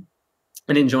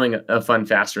enjoying a fun,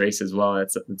 fast race as well.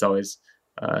 It's always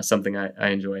something I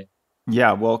enjoy.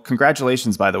 Yeah, well,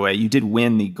 congratulations, by the way. You did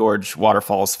win the Gorge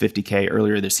Waterfalls 50K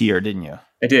earlier this year, didn't you?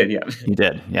 I did, yeah. You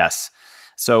did, yes.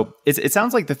 So it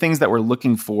sounds like the things that we're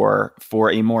looking for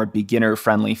a more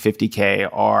beginner-friendly 50K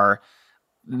are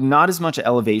not as much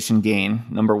elevation gain,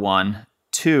 number one.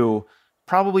 Two,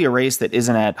 probably a race that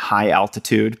isn't at high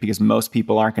altitude because most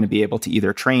people aren't going to be able to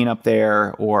either train up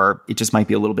there or it just might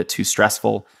be a little bit too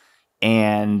stressful.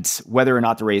 And whether or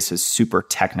not the race is super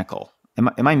technical.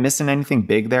 Am I missing anything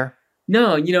big there?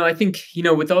 No, I think,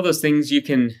 with all those things, you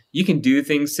can do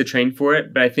things to train for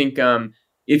it. But I think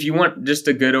if you want just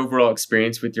a good overall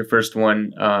experience with your first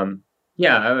one,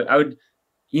 yeah, I would,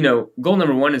 goal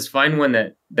number one is find one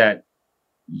that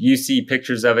you see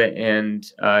pictures of it and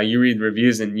you read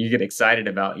reviews and you get excited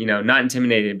about, not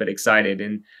intimidated, but excited.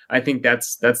 And I think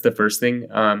that's the first thing.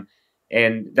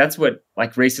 And that's what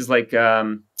like races like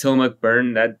Tillamook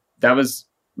Burn, that was,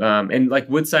 and like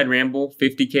Woodside Ramble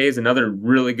 50K is another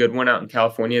really good one out in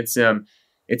California. It's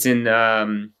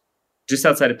in just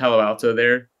outside of Palo Alto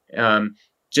there.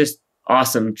 Just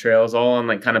awesome trails, all on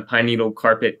like kind of pine needle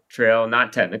carpet trail,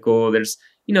 not technical. There's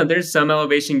some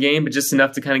elevation gain, but just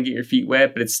enough to kind of get your feet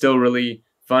wet, but it's still really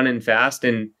fun and fast.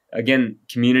 And again,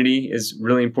 community is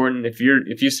really important. If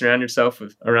you surround yourself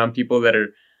around people that are,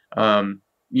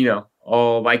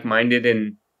 all like-minded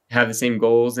and have the same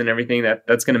goals and everything,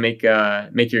 that's going to make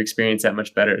your experience that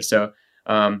much better. So,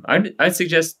 I'd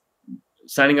suggest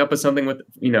signing up with something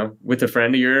with a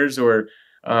friend of yours or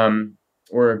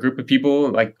a group of people,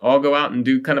 like all go out and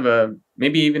do kind of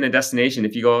maybe even a destination.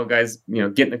 If you all guys,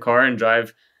 get in the car and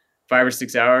drive 5 or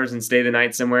 6 hours and stay the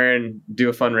night somewhere and do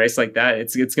a fun race like that,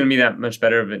 it's going to be that much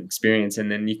better of an experience.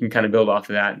 And then you can kind of build off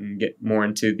of that and get more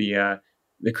into the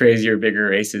crazier, bigger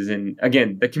races. And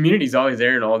again, the community is always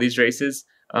there in all these races.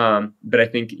 But I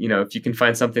think, if you can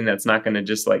find something that's not going to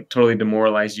just like totally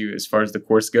demoralize you as far as the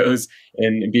course goes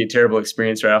and be a terrible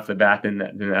experience right off the bat, then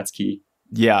that's key.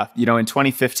 Yeah. In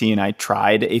 2015, I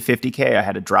tried a 50K. I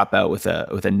had to drop out with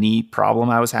a knee problem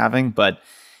I was having, but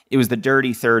it was the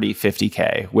Dirty 30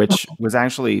 50K, which was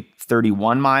actually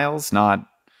 31 miles, it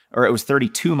was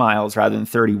 32 miles rather than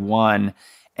 31.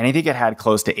 And I think it had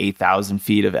close to 8,000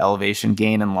 feet of elevation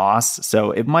gain and loss.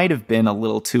 So it might have been a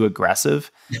little too aggressive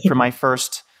for my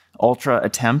first ultra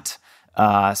attempt.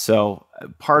 So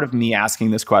part of me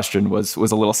asking this question was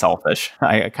a little selfish.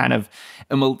 I kind of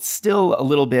am still a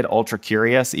little bit ultra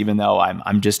curious, even though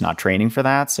I'm just not training for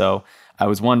that. So I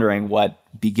was wondering what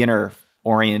beginner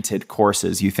oriented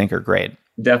courses you think are great.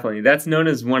 Definitely. That's known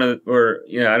as one of,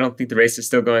 I don't think the race is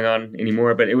still going on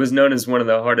anymore, but it was known as one of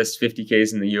the hardest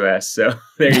 50Ks in the US. So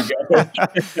there you go.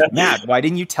 Matt, why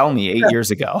didn't you tell me 8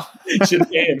 years ago? Should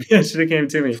have came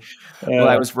to me. Well,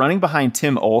 I was running behind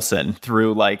Tim Olson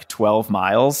through like 12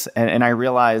 miles, and I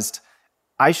realized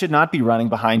I should not be running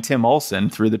behind Tim Olson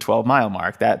through the 12-mile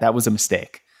mark. That was a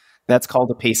mistake. That's called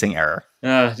a pacing error.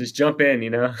 Just jump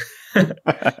in,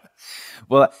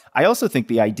 Well, I also think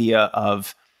the idea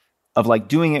of like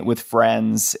doing it with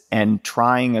friends and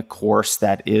trying a course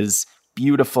that is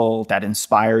beautiful, that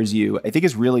inspires you, I think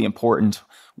is really important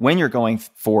when you're going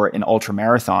for an ultra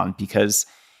marathon because,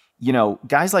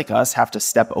 guys like us have to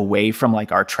step away from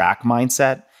like our track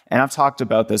mindset. And I've talked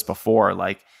about this before.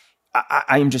 Like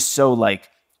I am just so like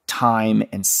time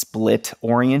and split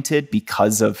oriented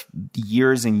because of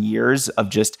years and years of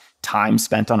just time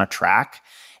spent on a track.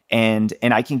 And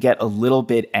I can get a little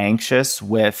bit anxious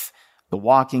with the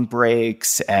walking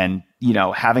breaks and,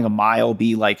 having a mile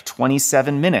be like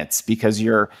 27 minutes because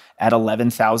you're at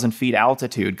 11,000 feet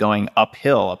altitude going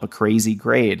uphill up a crazy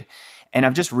grade. And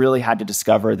I've just really had to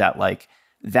discover that like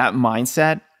that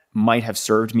mindset might have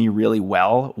served me really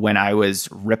well when I was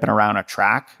ripping around a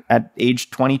track at age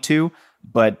 22.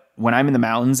 But when I'm in the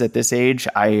mountains at this age,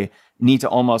 I need to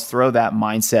almost throw that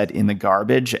mindset in the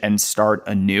garbage and start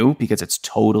anew because it's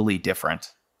totally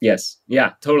different. Yes.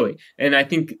 Yeah, totally. And I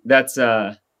think that's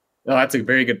a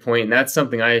very good point. And that's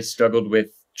something I struggled with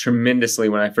tremendously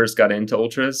when I first got into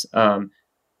ultras. And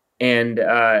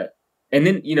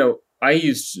then, I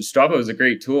used Strava as a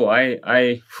great tool.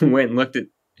 I went and looked at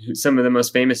some of the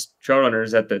most famous trail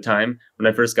runners at the time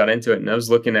when I first got into it. And I was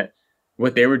looking at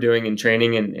what they were doing in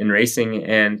training and racing.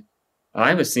 And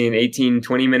I was seeing 18,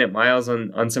 20-minute miles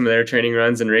on some of their training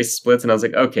runs and race splits. And I was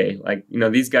like, okay, like,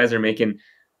 these guys are making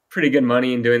pretty good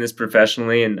money and doing this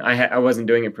professionally. And I wasn't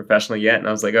doing it professionally yet. And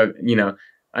I was like, oh,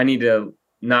 I need to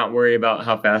not worry about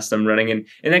how fast I'm running.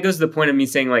 And that goes to the point of me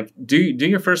saying like, do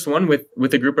your first one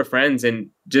with a group of friends and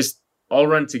just all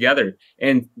run together.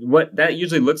 And what that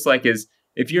usually looks like is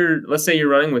let's say you're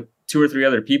running with 2 or 3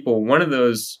 other people, one of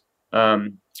those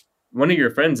one of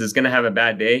your friends is going to have a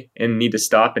bad day and need to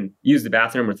stop and use the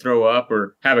bathroom or throw up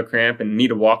or have a cramp and need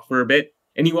to walk for a bit.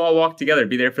 And you all walk together,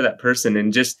 be there for that person.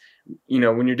 And just,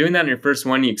 when you're doing that in your first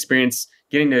one, you experience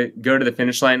getting to go to the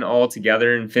finish line all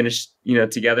together and finish,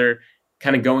 together,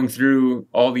 kind of going through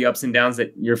all the ups and downs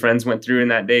that your friends went through in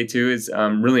that day too is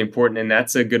really important. And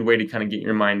that's a good way to kind of get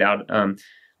your mind out,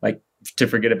 like to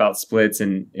forget about splits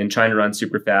and trying to run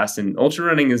super fast. And ultra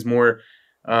running is more,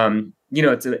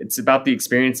 it's about the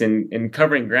experience and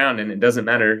covering ground. And it doesn't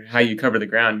matter how you cover the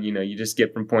ground. You just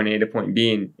get from point A to point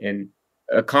B, and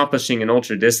accomplishing an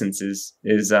ultra distance is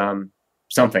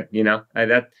something,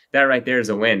 that right there is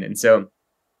a win. And so,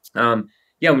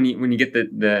 when you get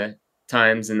the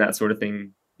times and that sort of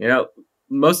thing,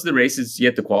 most of the races you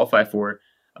have to qualify for,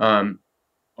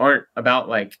 aren't about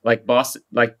like Boston,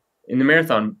 like in the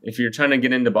marathon. If you're trying to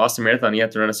get into Boston Marathon, you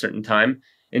have to run a certain time.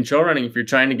 In trail running, if you're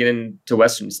trying to get into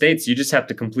Western States, you just have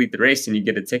to complete the race and you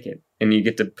get a ticket, and you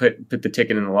get to put the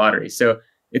ticket in the lottery. So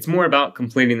it's more about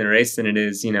completing the race than it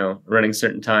is, running a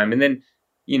certain time. And then,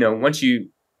 once you,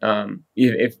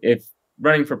 if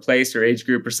running for place or age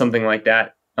group or something like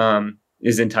that,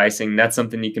 is enticing, that's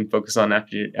something you can focus on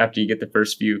after you get the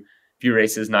first few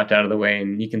races knocked out of the way,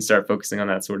 and you can start focusing on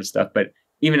that sort of stuff. But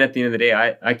even at the end of the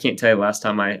day, I can't tell you the last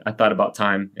time I thought about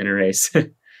time in a race.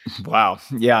 Wow.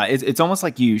 Yeah. It's almost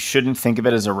like you shouldn't think of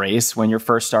it as a race when you're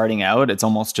first starting out. It's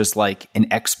almost just like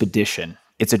an expedition.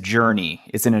 It's a journey.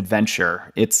 It's an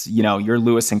adventure. It's, you're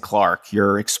Lewis and Clark.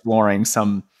 You're exploring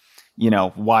some,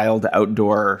 wild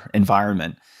outdoor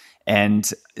environment.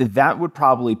 And that would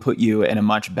probably put you in a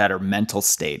much better mental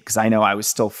state, because I know I was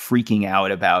still freaking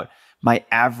out about my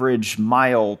average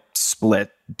mile split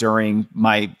during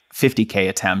my 50K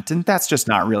attempt. And that's just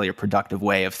not really a productive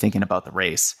way of thinking about the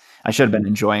race. I should have been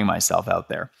enjoying myself out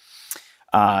there.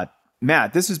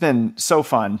 Matt, this has been so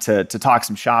fun to talk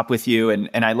some shop with you.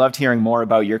 And I loved hearing more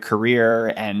about your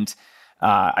career. And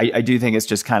I do think it's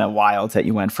just kind of wild that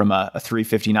you went from a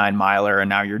 359 miler and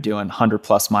now you're doing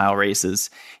 100+ mile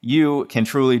races. You can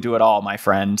truly do it all, my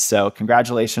friend. So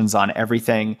congratulations on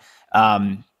everything.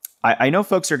 I know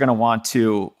folks are going to want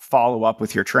to follow up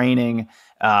with your training.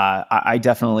 I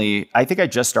think I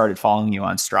just started following you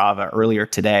on Strava earlier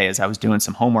today as I was doing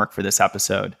some homework for this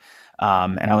episode.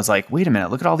 And I was like, wait a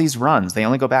minute, look at all these runs. They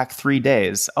only go back 3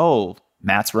 days. Oh,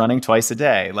 Matt's running twice a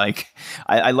day. Like,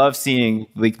 I love seeing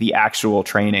like the actual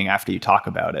training after you talk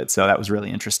about it. So that was really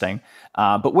interesting.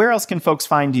 But where else can folks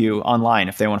find you online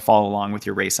if they want to follow along with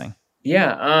your racing?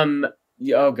 Yeah.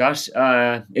 Oh gosh.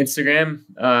 Instagram.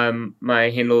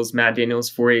 My handle is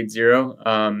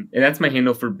MattDaniels480. And that's my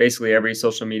handle for basically every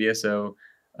social media. So,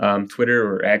 Twitter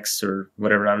or X or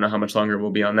whatever. I don't know how much longer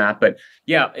we'll be on that, but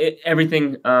yeah,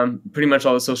 everything, pretty much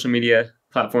all the social media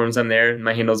platforms I'm there.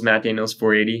 My handle is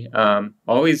MattDaniels480.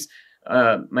 Always,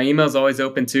 my email is always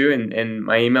open too. And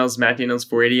my email is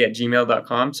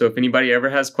MattDaniels480@gmail.com. So if anybody ever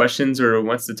has questions or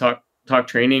wants to talk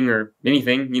training or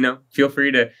anything, feel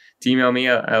free to email me.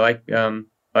 I like to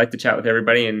chat with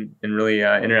everybody and really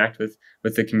interact with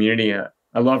the community.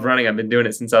 I love running. I've been doing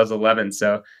it since I was 11.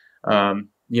 So, I'm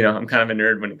kind of a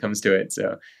nerd when it comes to it.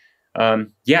 So, I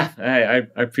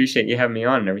appreciate you having me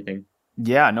on and everything.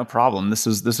 Yeah, no problem. This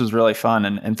was really fun.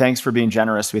 And thanks for being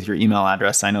generous with your email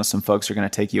address. I know some folks are going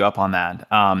to take you up on that.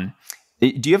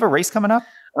 Do you have a race coming up?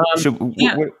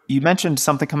 You mentioned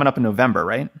something coming up in November,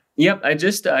 right? Yep. I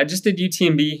just did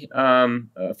UTMB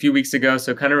a few weeks ago.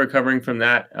 So kind of recovering from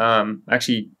that.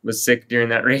 Actually was sick during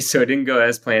that race, so it didn't go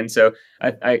as planned. So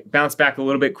I bounced back a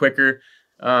little bit quicker.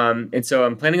 And so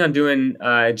I'm planning on doing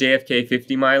a JFK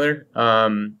 50 miler.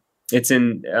 It's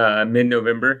in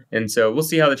mid-November. And so we'll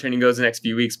see how the training goes the next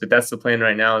few weeks. But that's the plan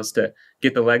right now, is to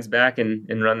get the legs back and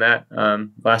run that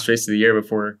last race of the year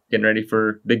before getting ready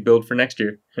for big build for next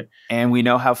year. And we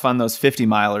know how fun those 50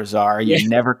 milers are. You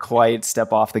never quite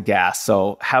step off the gas.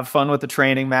 So have fun with the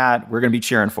training, Matt. We're going to be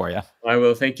cheering for you. I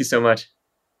will. Thank you so much.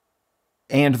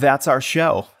 And that's our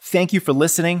show. Thank you for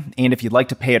listening. And if you'd like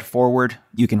to pay it forward,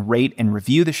 you can rate and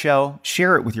review the show,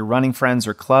 share it with your running friends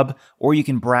or club, or you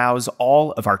can browse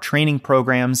all of our training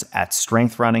programs at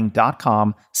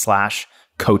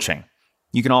strengthrunning.com/coaching.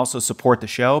 You can also support the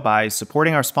show by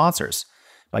supporting our sponsors.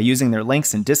 By using their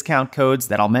links and discount codes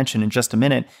that I'll mention in just a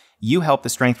minute, you help the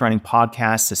Strength Running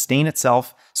podcast sustain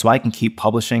itself so I can keep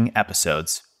publishing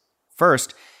episodes.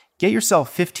 First, get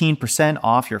yourself 15%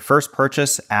 off your first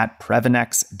purchase at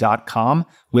Previnex.com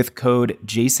with code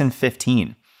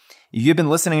JASON15. If you've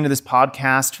been listening to this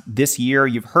podcast this year,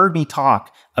 you've heard me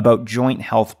talk about Joint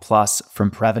Health Plus from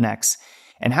Previnex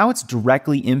and how it's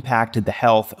directly impacted the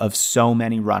health of so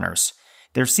many runners.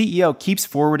 Their CEO keeps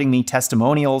forwarding me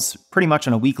testimonials pretty much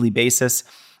on a weekly basis,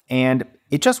 and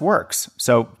it just works.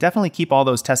 So definitely keep all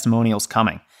those testimonials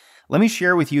coming. Let me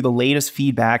share with you the latest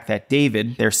feedback that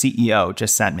David, their CEO,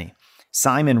 just sent me.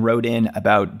 Simon wrote in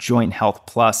about Joint Health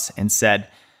Plus and said,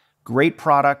 "Great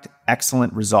product,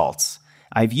 excellent results.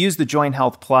 I've used the Joint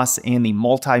Health Plus and the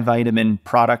multivitamin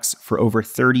products for over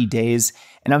 30 days,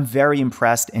 and I'm very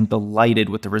impressed and delighted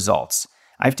with the results.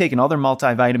 I've taken other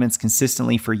multivitamins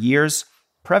consistently for years.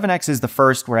 Previnex is the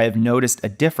first where I have noticed a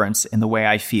difference in the way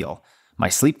I feel. My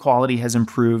sleep quality has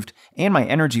improved, and my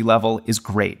energy level is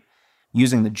great.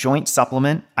 Using the joint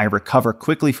supplement, I recover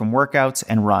quickly from workouts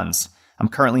and runs. I'm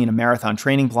currently in a marathon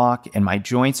training block, and my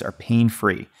joints are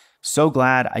pain-free. So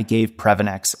glad I gave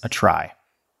Previnex a try."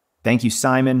 Thank you,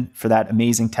 Simon, for that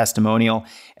amazing testimonial.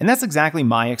 And that's exactly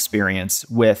my experience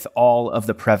with all of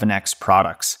the Previnex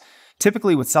products.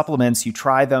 Typically with supplements, you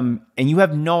try them and you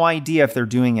have no idea if they're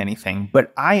doing anything,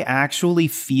 but I actually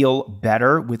feel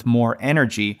better with more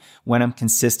energy when I'm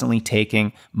consistently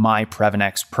taking my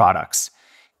Previnex products.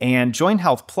 And Joint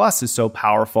Health Plus is so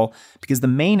powerful because the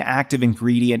main active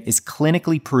ingredient is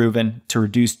clinically proven to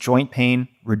reduce joint pain,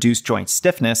 reduce joint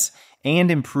stiffness,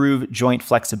 and improve joint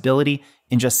flexibility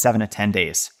in just 7 to 10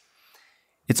 days.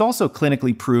 It's also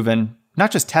clinically proven,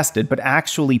 not just tested, but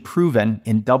actually proven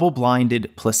in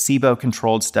double-blinded,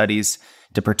 placebo-controlled studies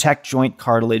to protect joint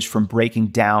cartilage from breaking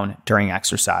down during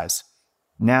exercise.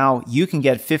 Now you can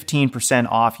get 15%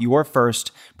 off your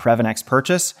first Previnex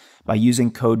purchase by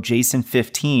using code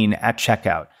JASON15 at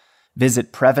checkout.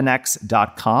 Visit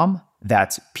Previnex.com,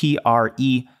 that's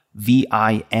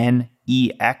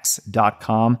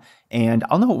Previnex.com. And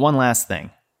I'll note one last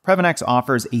thing. Previnex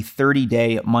offers a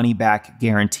 30-day money-back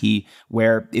guarantee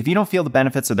where if you don't feel the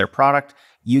benefits of their product,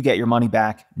 you get your money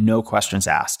back, no questions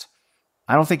asked.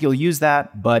 I don't think you'll use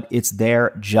that, but it's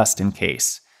there just in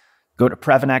case. Go to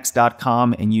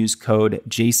Previnex.com and use code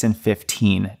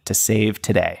JASON15 to save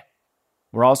today.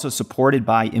 We're also supported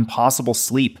by Impossible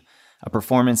Sleep, a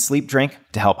performance sleep drink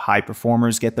to help high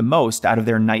performers get the most out of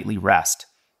their nightly rest.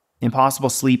 Impossible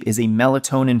Sleep is a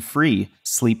melatonin-free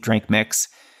sleep drink mix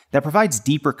that provides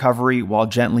deep recovery while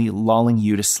gently lulling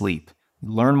you to sleep.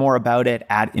 Learn more about it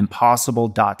at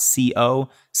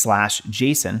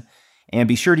impossible.co/Jason, and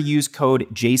be sure to use code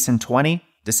JASON20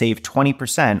 to save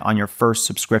 20% on your first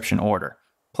subscription order.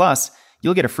 Plus,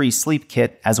 you'll get a free sleep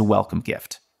kit as a welcome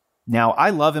gift. Now, I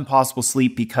love Impossible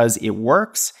Sleep because it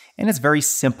works and it's very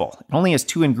simple. It only has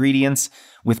 2 ingredients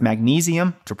with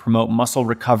magnesium to promote muscle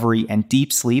recovery and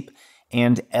deep sleep,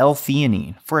 and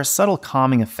L-theanine for a subtle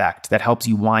calming effect that helps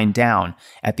you wind down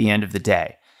at the end of the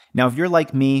day. Now, if you're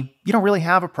like me, you don't really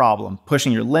have a problem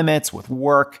pushing your limits with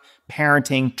work,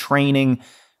 parenting, training,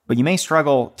 but you may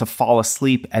struggle to fall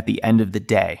asleep at the end of the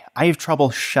day. I have trouble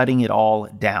shutting it all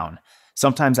down.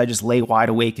 Sometimes I just lay wide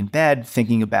awake in bed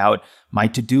thinking about my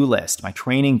to-do list, my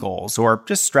training goals, or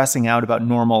just stressing out about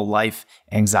normal life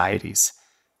anxieties.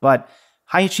 But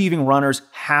high-achieving runners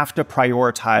have to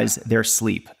prioritize their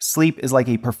sleep. Sleep is like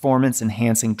a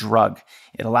performance-enhancing drug.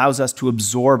 It allows us to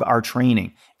absorb our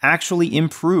training, actually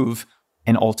improve,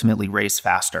 and ultimately race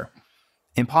faster.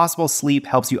 Impossible Sleep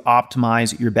helps you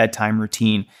optimize your bedtime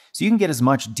routine so you can get as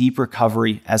much deep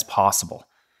recovery as possible.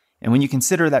 And when you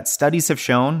consider that studies have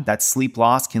shown that sleep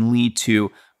loss can lead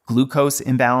to glucose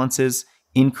imbalances,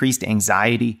 increased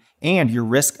anxiety, and your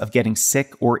risk of getting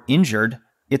sick or injured,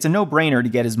 it's a no-brainer to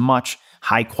get as much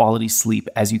high-quality sleep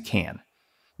as you can.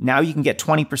 Now you can get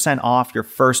 20% off your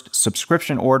first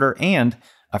subscription order and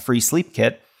a free sleep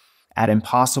kit at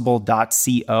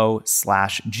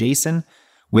impossible.co/Jason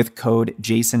with code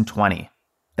JASON20.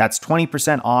 That's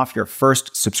 20% off your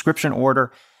first subscription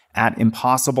order at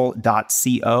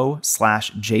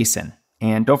impossible.co/Jason.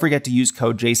 And don't forget to use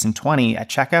code JASON20 at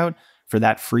checkout for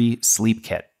that free sleep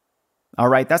kit. All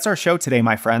right, that's our show today,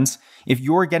 my friends. If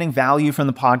you're getting value from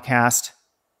the podcast,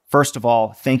 first of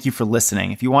all, thank you for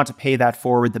listening. If you want to pay that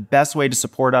forward, the best way to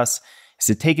support us is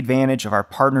to take advantage of our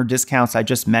partner discounts I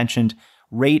just mentioned,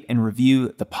 rate and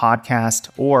review the podcast,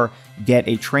 or get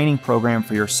a training program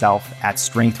for yourself at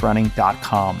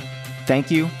strengthrunning.com.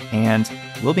 Thank you, and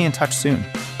we'll be in touch soon.